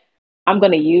on it, I'm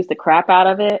going to use the crap out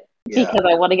of it because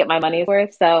I want to get my money's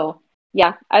worth. So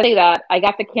yeah, I think that I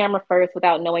got the camera first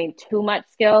without knowing too much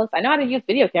skills. I know how to use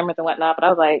video cameras and whatnot, but I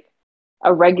was like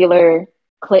a regular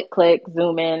click,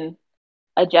 zoom in,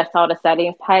 adjust all the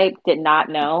settings type, did not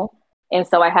know. And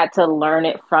so I had to learn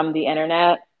it from the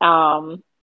internet.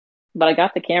 But I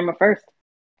got the camera first,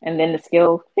 and then the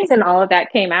skills and all of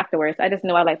that came afterwards. I just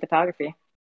knew I like photography.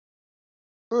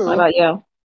 What about you?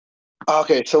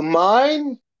 Okay, so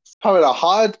mine probably a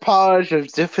hodgepodge of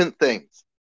different things.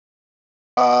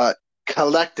 Uh,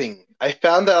 Collecting. I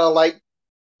found that I like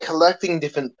collecting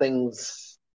different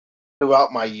things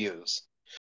throughout my years.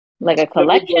 Like a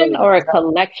Really collection good. or a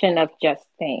collection of just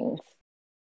things?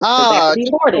 Because that could be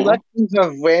Just hoarding. collections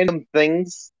of random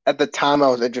things at the time I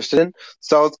was interested in.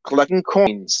 So I was collecting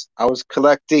coins. I was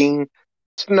collecting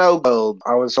snow globes.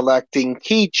 I was collecting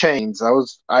keychains.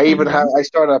 Hmm. I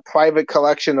started a private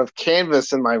collection of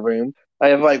canvas in my room. I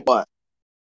have like what?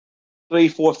 3,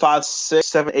 4, 5, 6,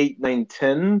 7, 8, 9,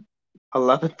 10,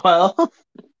 11, 12.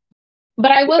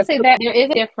 But I will say that there is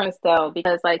a difference though,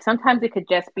 because like sometimes it could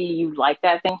just be you like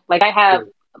that thing. Like I have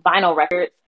vinyl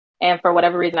records, and for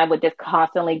whatever reason, I would just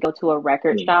constantly go to a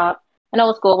record shop, an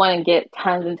old school one, and get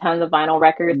tons and tons of vinyl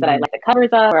records that I Mhm. like the covers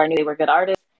of, or I knew they were good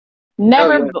artists.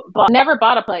 Oh yeah. Never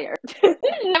bought a player,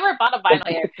 never bought a vinyl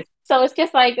player. So it's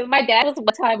just like my dad was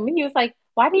one time he was like,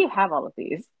 "Why do you have all of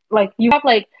these? Like you have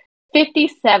like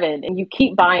 57, and you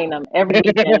keep buying them every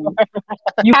weekend."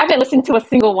 You haven't listened to a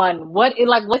single one. What's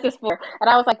this for? And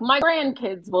I was like, my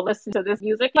grandkids will listen to this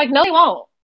music. Like, no, they won't.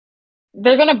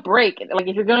 They're gonna break. Like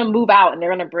if you're gonna move out and they're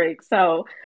gonna break. So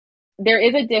there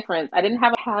is a difference. I didn't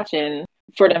have a passion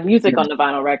for the music on the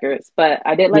vinyl records, but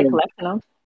I did like Yeah. collecting them.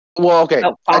 Well, okay.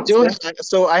 Felt I do. positive.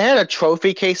 So I had a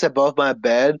trophy case above my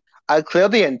bed. I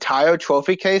cleared the entire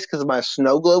trophy case because my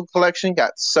snow globe collection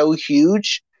got so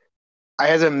huge. I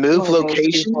had to move Oh, those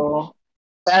location. people.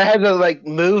 I had to like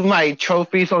move my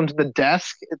trophies onto the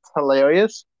desk. It's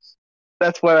hilarious.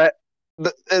 That's what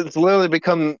it's literally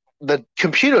become the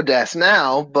computer desk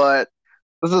now. But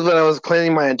this is when I was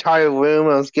cleaning my entire room.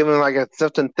 I was given like a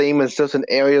certain theme and certain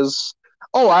areas.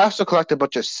 Oh, I also collect a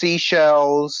bunch of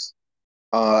seashells.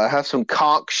 I have some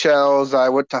conch shells. I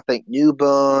went to, I think,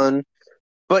 Newburn.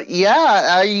 But yeah,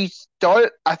 I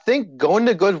started, I think, going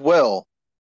to Goodwill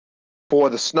for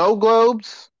the snow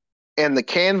globes and the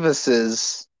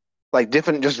canvases, like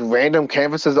different, just random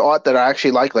canvases art that I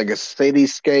actually like a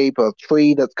cityscape, a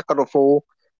tree that's colorful,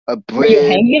 a Were you bridge.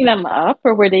 hanging them up,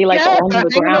 or were they like Yeah, on I the hang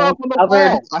them ground, up on the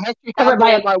covered wall. I actually have covered them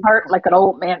by on a my tarp like an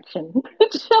old mansion?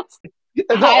 Just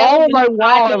It's all piles on and my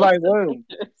wall in piles my of room.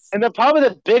 pictures. And probably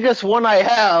the biggest one I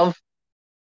have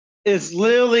is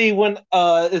literally when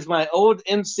is my old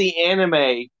MC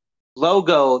Anime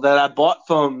logo that I bought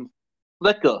from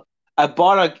Flickr. I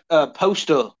bought a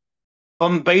poster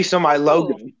from based on my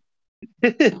logo. Ooh.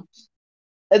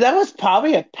 And that was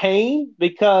probably a pain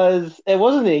because it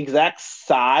wasn't the exact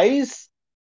size.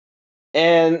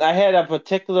 And I had a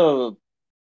particular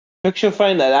picture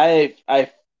frame that I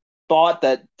thought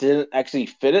that didn't actually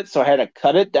fit it, so I had to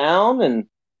cut it down and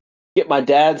get my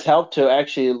dad's help to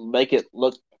actually make it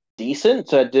look decent,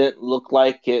 so it didn't look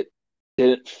like it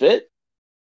didn't fit.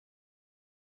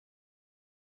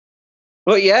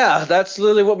 But yeah, that's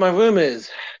literally what my room is.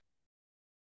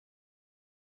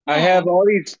 I have Hmm. all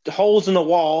these holes in the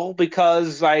wall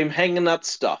because I'm hanging up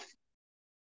stuff.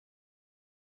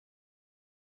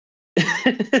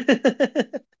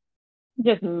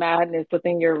 Just madness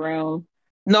within your room.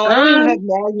 No, I don't even have Um,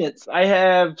 magnets. I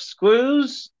have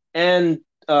screws and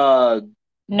uh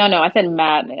no, no, I said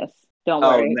madness. Don't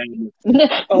oh worry.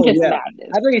 magnets. Oh Just yeah. madness.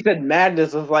 I thought you said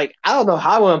madness. I was like, I don't know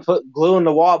how I'm gonna put glue in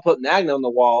the wall, put magnet on the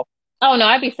wall. Oh no,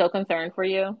 I'd be so concerned for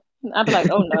you. I'd be like,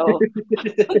 oh no.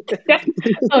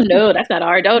 Oh no, that's not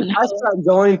hard. Oh I no. start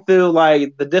going through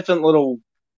like the different little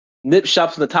nip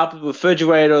shops on the top of the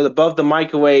refrigerator, above the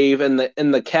microwave, and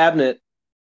the cabinet,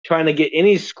 trying to get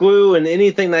any screw and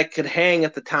anything that could hang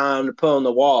at the time to put on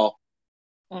the wall.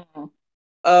 Mm.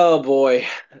 Oh boy,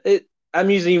 it. I'm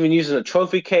even using a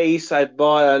trophy case. I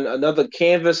bought another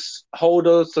canvas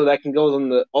holder so that can go on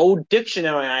the old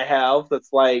dictionary I have.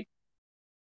 That's like,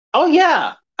 oh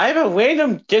yeah, I have a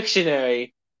random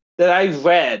dictionary that I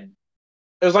read.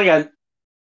 It was like a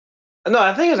no,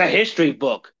 I think it was a history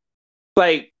book.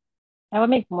 Like That would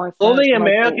make more sense. only I'm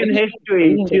like, what American are you history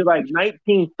reading to this? like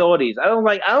 1930s. I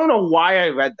don't know why I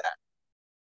read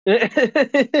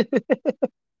that.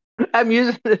 I'm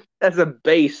using it as a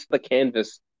base, the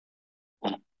canvas.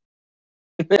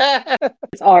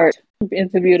 It's art.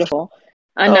 It's beautiful.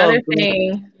 Oh, Another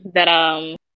thing that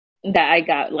I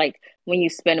got like when you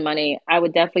spend money, I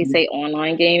would definitely say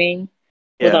online gaming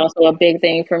was yeah. also a big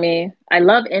thing for me. I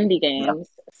love indie Yeah. games,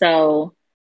 so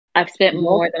I've spent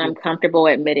more than I'm comfortable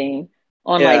admitting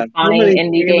on Yeah. like Some of buying these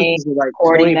indie games, canvases are like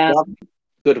hoarding 20 them. bucks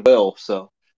Goodwill. So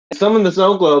some of the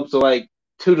snow globes are like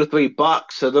 $2 to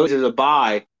 $3. So those is a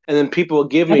buy. And then people will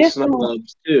give I me just snow don't.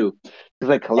 globes too because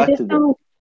I I just collected them. don't.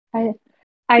 I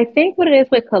I think what it is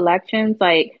with collections,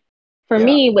 like for Yeah.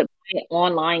 me with my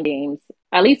online games,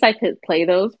 at least I could play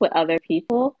those with other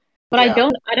people. But Yeah.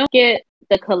 I don't get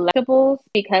the collectibles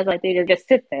because like they just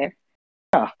sit there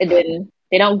Yeah. and then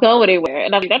they don't go anywhere.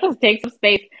 And I'm like, that just takes some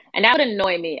space. And that would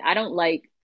annoy me. I don't like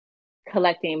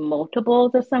collecting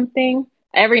multiples of something.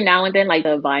 Every now and then, like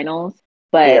the vinyls,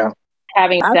 but Yeah.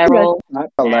 having I think I several,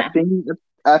 stopped nah. collecting.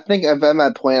 I think at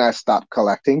that point I stopped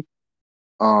collecting.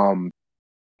 Um,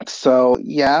 so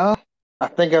yeah, I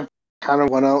think I've kind of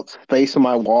went out space on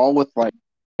my wall with like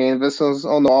canvases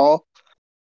on the wall.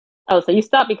 Oh, so you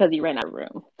stopped because you ran out of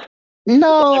room.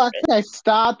 No, I think I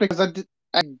stopped because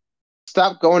I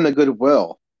stopped going to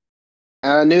Goodwill.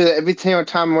 And I knew that every single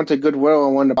time I went to Goodwill,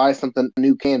 I wanted to buy something, a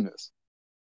new canvas.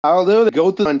 I'll literally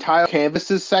go through the entire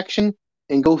canvases section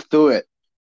and go through it.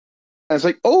 And it's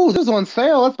like, oh, this is on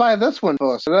sale. Let's buy this one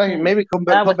first. So then Mm, maybe that come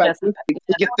was back just this week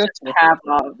to get this one. half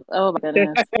off. Oh my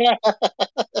goodness.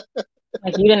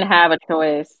 Like you didn't have a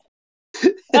choice.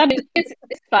 I mean, it's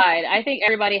fine. I think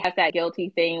everybody has that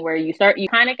guilty thing where you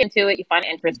kind of get into it, you find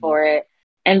interest for it,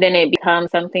 and then it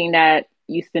becomes something that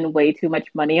you spend way too much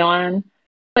money on,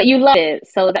 but you love it.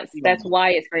 So that's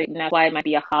why it's great, and that's why it might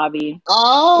be a hobby,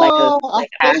 like a Oh, I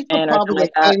like think passion or probably something the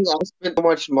like that. thing I spent so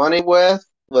much money with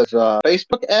was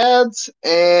Facebook ads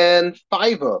and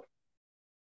Fiverr.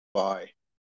 Buy.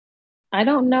 I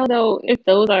don't know though if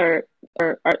those are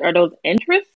those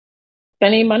interests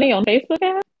spending money on Facebook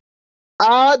ads.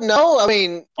 No, I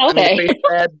mean, the Okay.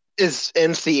 Facebook ad is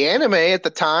NC Anime at the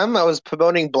time. I was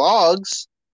promoting blogs.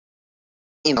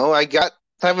 I got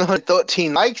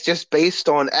 713 likes just based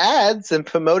on ads and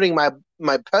promoting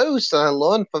my posts, and I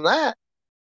learned from that.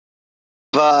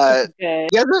 But Okay.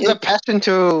 yeah, there's a passion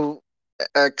to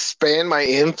expand my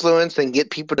influence and get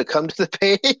people to come to the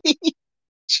page.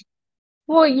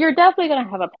 Well, you're definitely gonna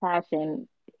have a passion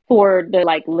for the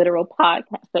like literal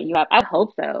podcast that you have. I would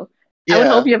hope so. I would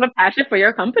Yeah, hope you have a passion for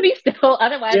your company still.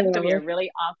 Otherwise, it's gonna be yeah. a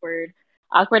really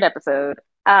awkward episode.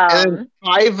 And then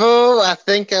Fiverr, I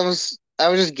think I was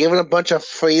just giving a bunch of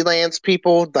freelance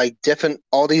people like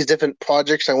all these different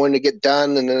projects I wanted to get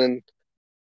done, and then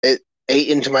it ate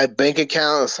into my bank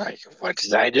account. It's like, what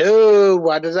did I do?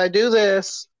 Why did I do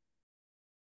this?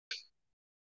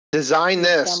 Design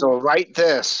this some or write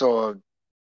this, or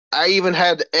I even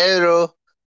had editor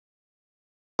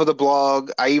for the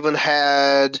blog. I even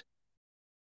had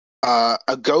a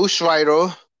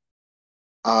ghostwriter.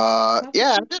 How would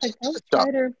Yeah, you I did have a a ton of stuff.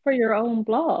 ghostwriter for your own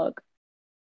blog?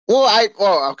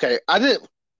 Okay. I didn't.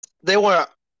 They weren't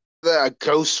a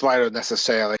ghostwriter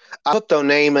necessarily. I put their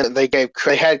name and they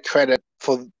had credit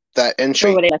for that Or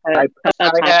entry. were they like I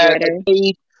a I copywriter?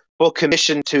 paid for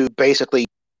commission to basically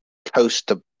post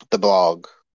the blog.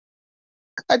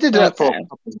 I did it for a Okay.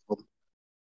 couple of them.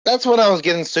 That's when I was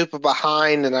getting super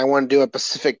behind, and I wanted to do a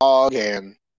Pacific blog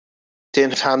and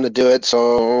didn't have time to do it.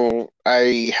 So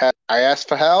I asked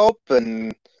for help,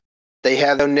 and they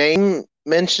had their name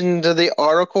mentioned to the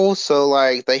article. So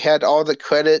like they had all the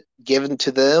credit given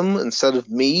to them instead of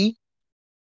me.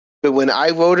 But when I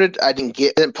wrote it,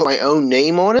 didn't put my own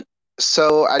name on it.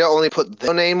 So I don't only put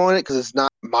their name on it because it's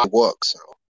not my work. So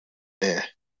yeah.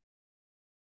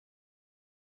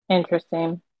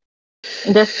 Interesting.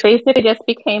 This basically just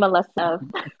became a lesson of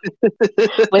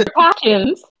with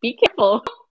passions. Be careful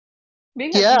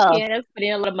because you Yeah, can put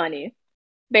in a lot of money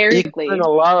very you can spend a quickly.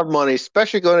 lot of money,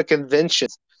 especially going to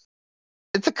conventions.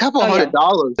 It's a couple Oh hundred yeah.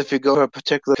 dollars if you go to a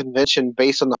particular convention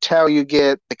based on the hotel you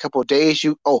get, the couple of days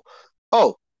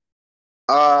oh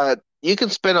you can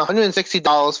spend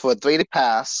 $160 for a 3-day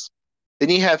pass. Then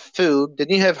you have food, then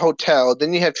you have hotel,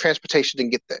 then you have transportation to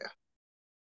get there.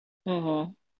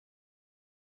 Hmm.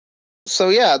 So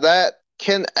yeah, that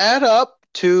can add up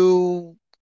to,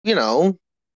 a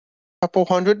couple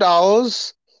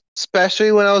 $100,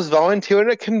 especially when I was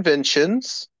volunteering at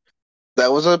conventions.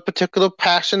 That was a particular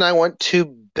passion I want to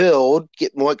build,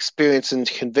 get more experience in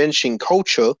convention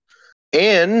culture,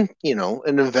 and,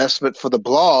 an investment for the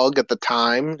blog at the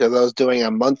time because I was doing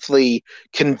a monthly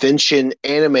convention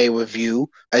anime review.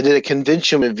 I did a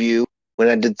convention review when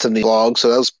I did some of the blogs, so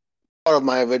that was part of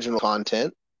my original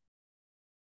content.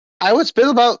 I would spend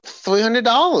about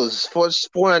 $300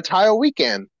 for an entire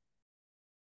weekend.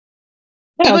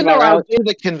 Sounds Even about though I was right. in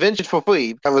the convention for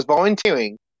free, I was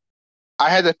volunteering. I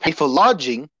had to pay for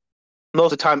lodging,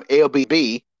 most of the time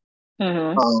Airbnb,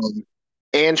 Hmm. um,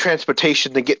 and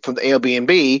transportation to get from the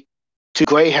Airbnb to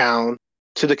Greyhound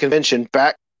to the convention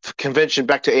back to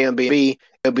Airbnb,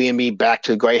 Airbnb back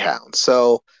to Greyhound.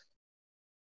 So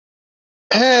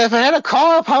if I had a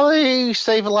car, I'd probably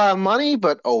save a lot of money,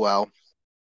 but oh well.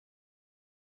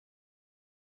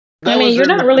 I That mean, was you're in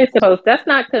not really supposed. That's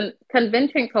not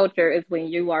convention culture. Is when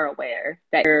you are aware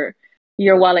that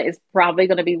your wallet is probably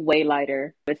going to be way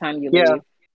lighter by the time you yeah. leave.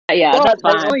 Yeah, But that's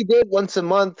I fine. only did once a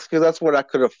month because that's what I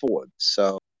could afford.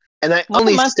 So, and I Once a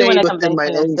only month stay doing a within my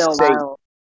convention is own still state. wild.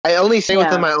 I only stay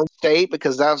within Yeah. my own state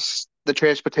because that's the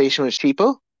transportation was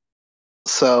cheaper.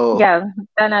 So, Yeah,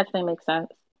 that actually makes sense.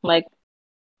 Like,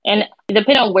 and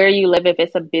depending on where you live, if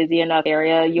it's a busy enough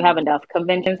area, you have enough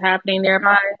conventions happening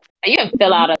nearby. You can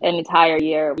fill out an entire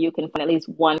year. You can find at least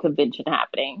one convention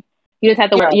happening. yeah. You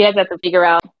just have to figure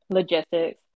out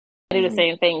logistics. I do the Mhm.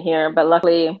 same thing here, but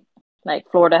luckily, like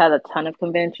Florida has a ton of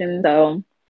conventions, so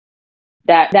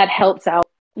that helps out.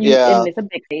 You Yeah. and it's a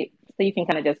big state, so you can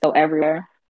kind of just go everywhere.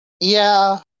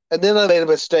 Yeah. And then I made a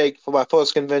mistake for my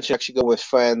first convention. I actually go with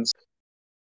friends.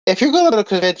 If you're going to a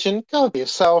convention, go with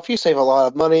yourself. You save a lot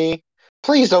of money.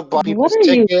 Please don't buy What people's are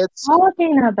you tickets.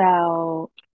 talking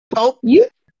about? Don't. You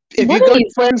If what you are go with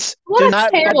you? friends, What do a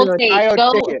not buy terrible the take. entire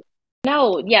Go. ticket.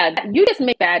 No, yeah, you just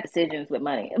make bad decisions with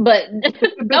money. But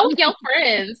go with your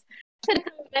friends to the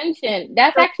convention.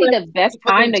 That's Your actually friends the best for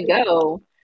the time to ticket. go.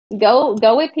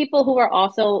 Go with people who are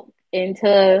also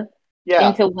Yeah.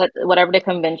 into whatever the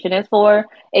convention is for.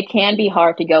 It can be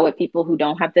hard to go with people who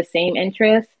don't have the same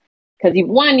interests because you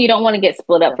don't want to get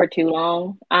split up Yeah. for too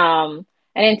long. And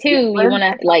then Your two, you friends want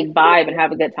to like vibe and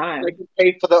have a good they time. can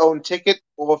pay for their own ticket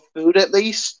or food at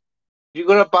least. If you're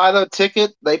gonna buy the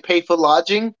ticket, they pay for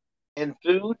lodging and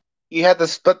food. You have to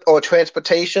split or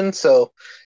transportation, so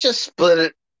just split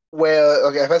it where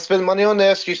okay, if I spend money on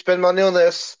this, you spend money on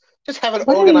this. Just have an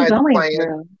What are you organized going plan.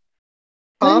 through?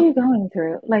 What are Huh? you going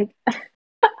through? Like,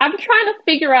 I'm trying to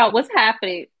figure out what's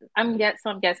happening. I'm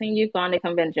guessing you've gone to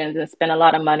conventions and spent a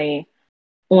lot of money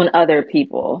on other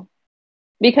people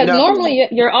because No. normally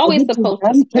you're I always went to supposed to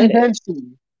one split it.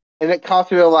 convention and it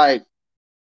cost me like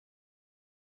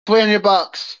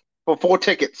 $300 for 4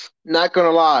 tickets. Not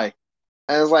gonna lie.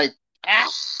 And I was like, ah.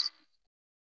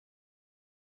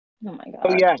 Oh my Oh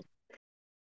God. yeah,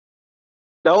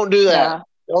 don't do that. Yeah.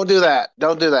 Don't do that.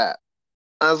 Don't do that.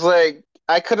 I was like,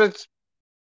 I could have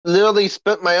literally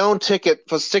spent my own ticket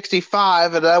for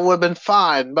 65 and I would have been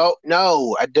fine. But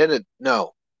no, I didn't.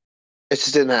 No, it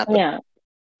just didn't happen. Yeah.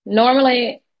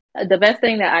 Normally, the best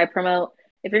thing that I promote,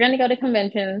 if you're going to go to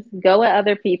conventions, go with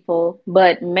other people,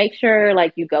 but make sure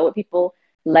like you go with people,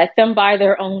 let them buy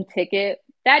their own ticket.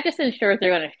 That just ensures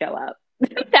they're going to show up.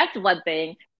 That's one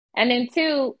thing. And then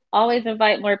two, always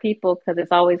invite more people because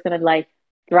it's always going to like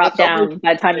drop That's always down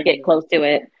by the time you get close to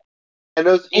it. and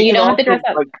those, And you you can don't have to also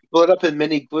dress up. like split up in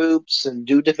mini groups and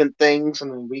do different things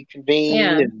and then reconvene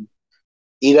Yeah. and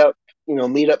eat up,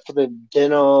 meet up for the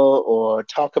dinner or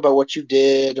talk about what you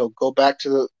did or go back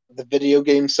to the video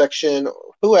game section or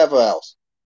whoever else.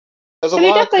 There's a Because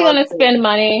you're lot of definitely going to content. spend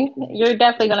money. You're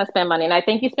definitely going to spend money. And I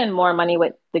think you spend more money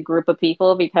with the group of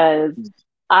people because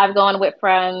I've gone with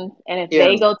friends, and if Yeah.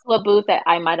 they go to a booth that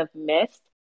I might have missed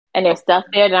and there's stuff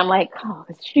there, then I'm like, oh,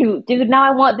 shoot, dude, now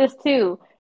I want this too.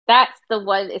 That's the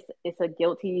one. It's a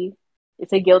guilty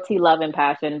love and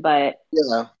passion, but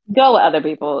Yeah. go with other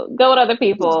people. Go with other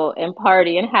people and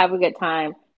party and have a good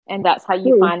time. And that's how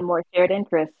you True. find more shared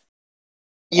interests.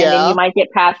 And then you Yeah. might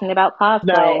get passionate about Now,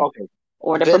 cosplay okay.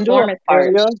 or the Vendor performance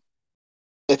part. area.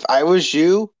 If I was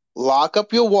you, lock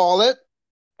up your wallet.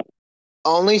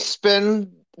 Only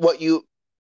spend what you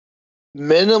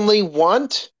minimally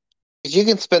want. 'Cause you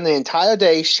can spend the entire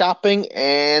day shopping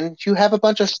and you have a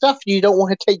bunch of stuff you don't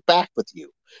want to take back with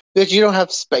you because you don't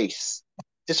have space.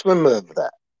 Just remember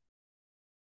that.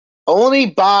 Only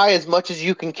buy as much as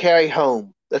you can carry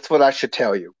home. That's what I should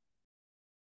tell you.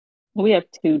 We have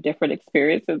two different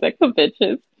experiences at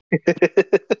conventions.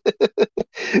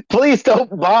 Please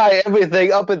don't buy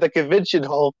everything up at the convention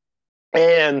hall.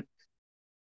 And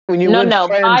when you're No, with no,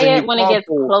 buy friends and you it when it gets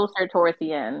carpool, closer towards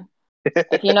the end.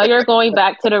 If you know you're going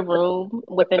back to the room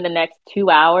within the next 2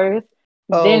 hours,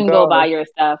 oh then go buy god. your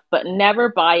stuff. But never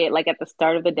buy it like at the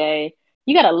start of the day.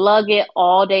 You got to lug it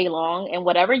all day long. And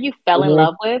whatever you fell in Mhm.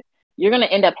 love with, you're going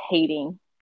to end up hating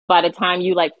by the time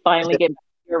you like finally get back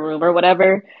to your room or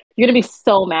whatever. You're going to be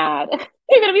so mad.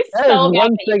 You're going to be That is so mad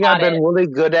one that you thing I've bought been it. really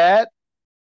good at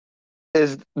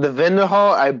is the vendor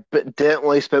hall. Didn't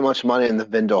really spend much money in the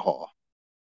vendor hall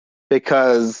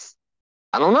because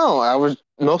I don't know. I was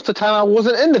most of the time I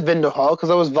wasn't in the vendor hall because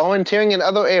I was volunteering in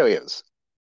other areas.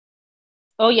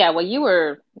 Oh, yeah. Well,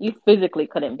 you physically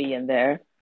couldn't be in there.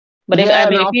 But Yeah,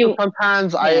 and if also you,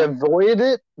 sometimes I yeah. avoided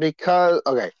it because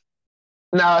okay.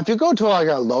 Now, if you go to like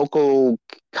a local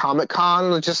Comic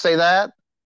Con, let's just say that,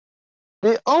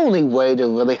 the only way to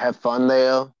really have fun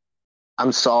there,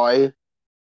 I'm sorry,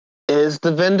 is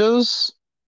the vendors.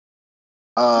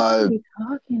 What are Uh, you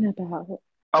talking about?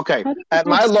 okay, How do you at have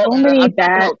my so many I'm talking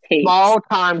bad about takes? small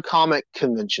time comic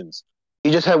conventions.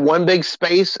 You just have one big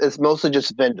space. It's mostly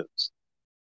just vendors.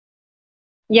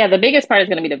 Yeah, the biggest part is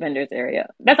going to be the vendors area.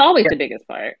 That's always the biggest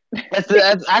part.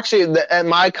 That's actually at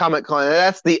my Comic Con.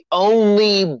 That's the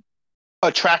only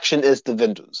attraction is the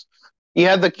vendors. You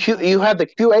have the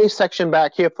QA section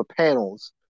back here for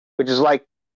panels, which is like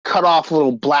cut off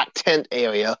little black tent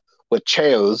area with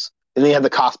chairs, and then you have the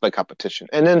cosplay competition,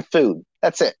 and then food.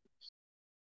 That's it.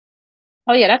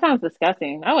 Oh yeah, that sounds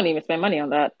disgusting. I wouldn't even spend money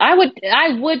on that. I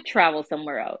would travel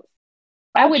somewhere else.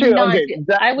 I would Actually, not okay, do,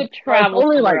 I would that's travel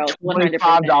only somewhere like else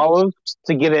five 100%. dollars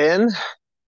to get in,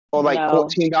 or like No.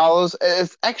 $14.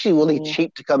 It's actually really Mm.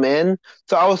 cheap to come in.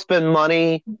 So I would spend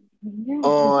money Yeah, it's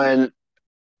on.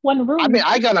 one I mean, room.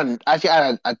 I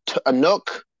got a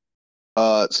Nook,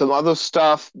 some other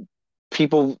stuff.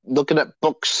 People looking at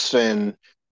books, and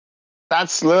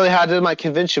that's literally how I did my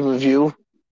convention review.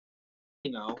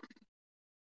 You know.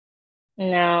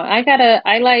 No,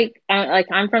 like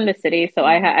I'm from the city, so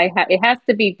it has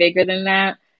to be bigger than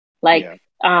that. Like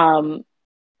Yeah. um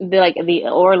the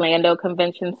Orlando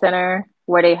Convention Center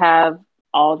where they have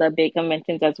all the big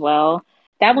conventions as well.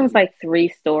 That one's Mhm. like 3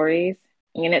 stories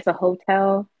and it's a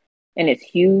hotel and it's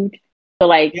huge. So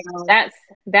like Yeah. that's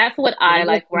that's what A I lot of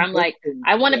like where I'm like conventions.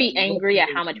 I want to Yeah. be angry at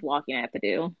how much walking I have to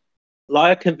do. A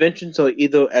lot of conventions are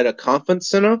either at a conference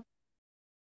center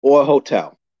or a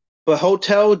hotel. But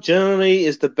hotel generally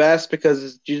is the best because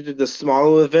it's usually the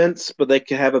smaller events, but they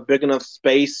can have a big enough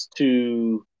space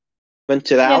to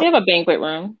rent it Yeah, they out. have a banquet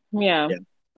room. Yeah. Yeah.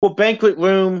 Well, banquet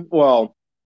room, well,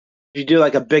 if you do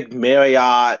like a big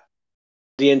Marriott,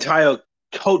 the entire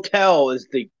hotel is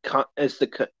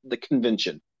the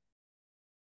convention.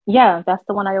 Yeah, that's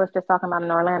the one I was just talking about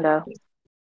in Orlando.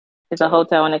 It's a So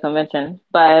hotel and a convention.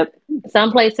 But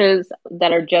some places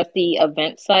that are just the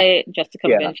event site, just a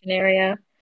yeah. convention area,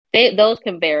 those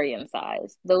can vary in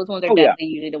size. Those ones are Oh yeah. definitely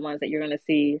usually the ones that you're going to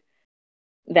see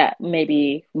that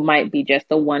maybe might be just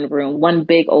a one room, one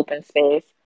big open space.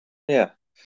 Yeah.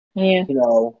 Yeah. You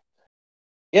know.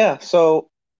 Yeah. So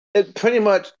it pretty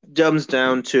much comes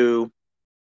down to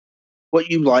what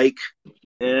you like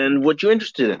and what you're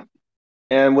interested in.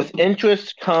 And with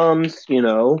interest comes,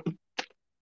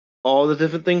 all the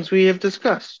different things we have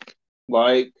discussed.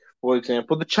 Like, for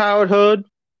example, the childhood,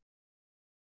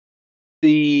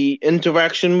 the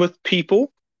interaction with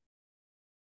people,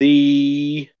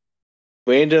 the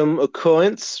random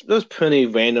occurrence. There's plenty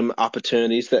of random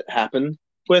opportunities that happen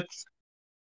with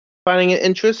finding an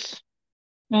interest.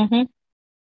 Hmm.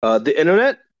 The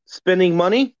internet, spending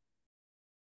money.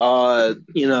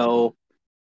 You know,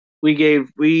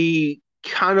 we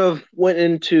kind of went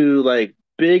into like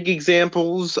big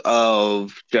examples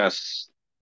of just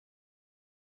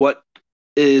what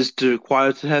is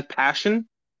required to have passion.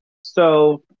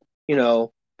 So,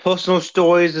 personal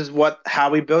stories is how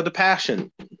we build a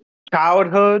passion.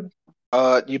 Childhood,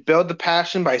 you build the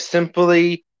passion by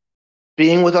simply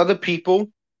being with other people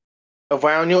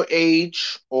around your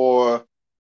age or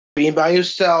being by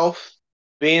yourself,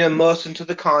 being immersed into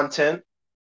the content.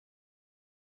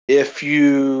 If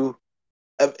you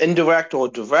have indirect or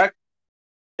direct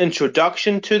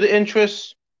introduction to the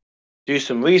interest, do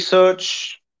some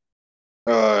research,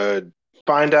 uh,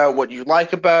 find out what you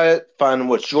like about it, find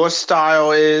what your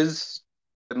style is,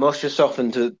 immerse yourself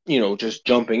into, just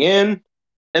jumping in.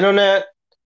 Internet,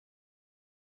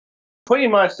 pretty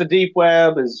much the deep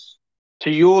web is to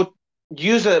your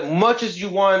use it as much as you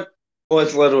want or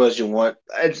as little as you want.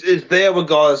 It's there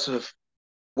regardless of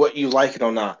what you like it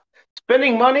or not.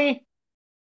 Spending money,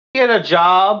 get a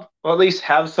job, or at least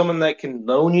have someone that can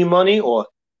loan you money, or if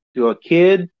you're a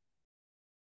kid,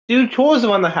 do chores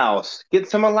around the house, get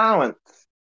some allowance,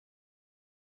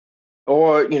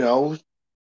 or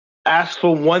ask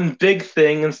for one big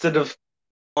thing instead of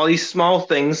all these small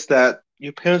things that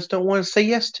your parents don't want to say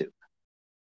yes to.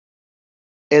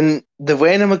 And the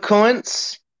random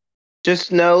occurrence,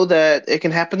 just know that it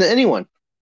can happen to anyone.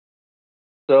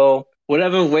 So,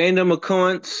 whatever random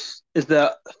occurrence is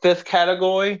the fifth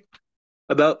category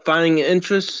about finding an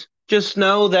interest, just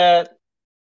know that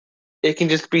it can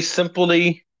just be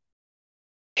simply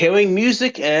hearing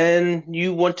music and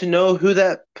you want to know who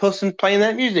that person playing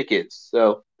that music is.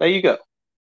 So, there you go.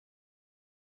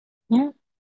 Yeah.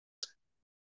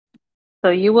 So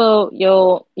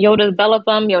you'll develop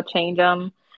them, you'll change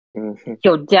them. Mhm.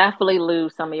 You'll definitely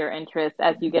lose some of your interests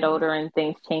as you get older and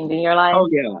things change in your life. Oh,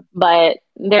 yeah. But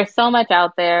there's so much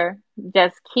out there.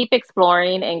 Just keep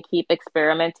exploring and keep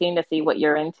experimenting to see what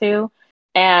you're into.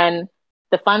 And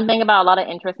the fun thing about a lot of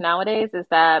interests nowadays is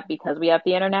that because we have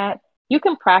the internet, you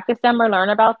can practice them or learn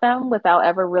about them without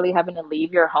ever really having to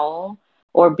leave your home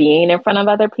or being in front of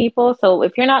other people. So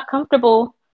if you're not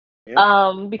comfortable,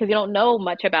 Yeah. because you don't know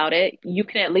much about it, you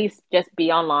can at least just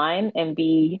be online and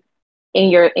be in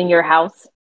your house,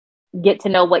 get to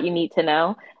know what you need to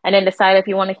know, and then decide if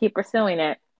you want to keep pursuing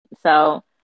it. So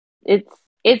it's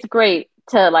it's great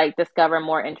to like discover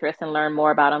more interest and learn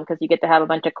more about them because you get to have a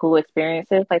bunch of cool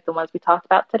experiences like the ones we talked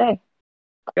about today.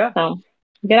 Yeah. So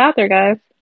get out there, guys.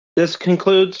 This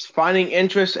concludes Finding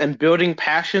Interest and Building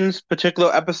Passions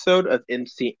particular episode of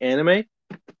MC Anime.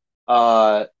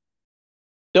 Uh,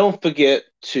 don't forget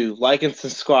to like and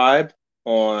subscribe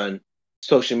on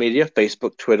social media,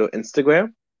 Facebook, Twitter,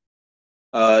 Instagram.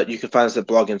 You can find us at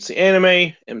Blog MC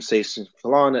Anime, MC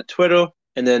Salon at Twitter,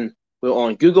 and then we're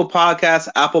on Google Podcasts,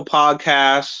 Apple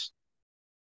Podcasts,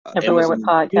 Everywhere with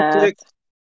Amazon podcasts.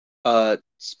 Music,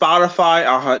 Spotify,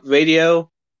 iHeartRadio.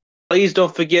 Please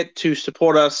don't forget to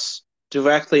support us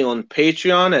directly on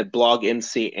Patreon at Blog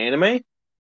MC Anime.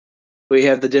 We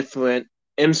have the different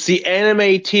MC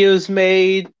Anime tiers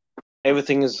made.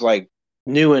 Everything is like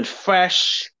new and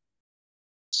fresh.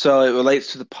 So it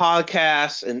relates to the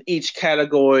podcast, and each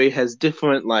category has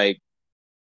different like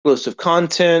exclusive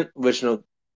content, original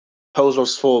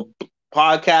proposals for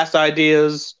podcast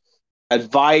ideas,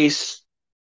 advice.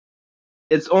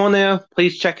 It's on there.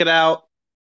 Please check it out,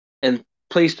 and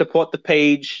please support the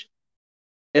page.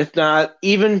 If not,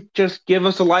 even just give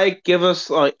us a like, give us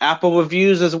like Apple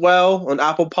reviews as well on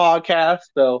Apple Podcasts.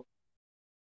 So,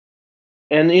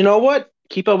 and you know what?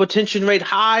 Keep our retention rate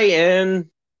high and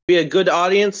be a good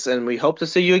audience. And we hope to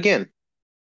see you again.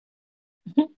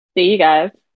 See you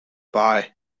guys. Bye.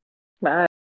 Bye.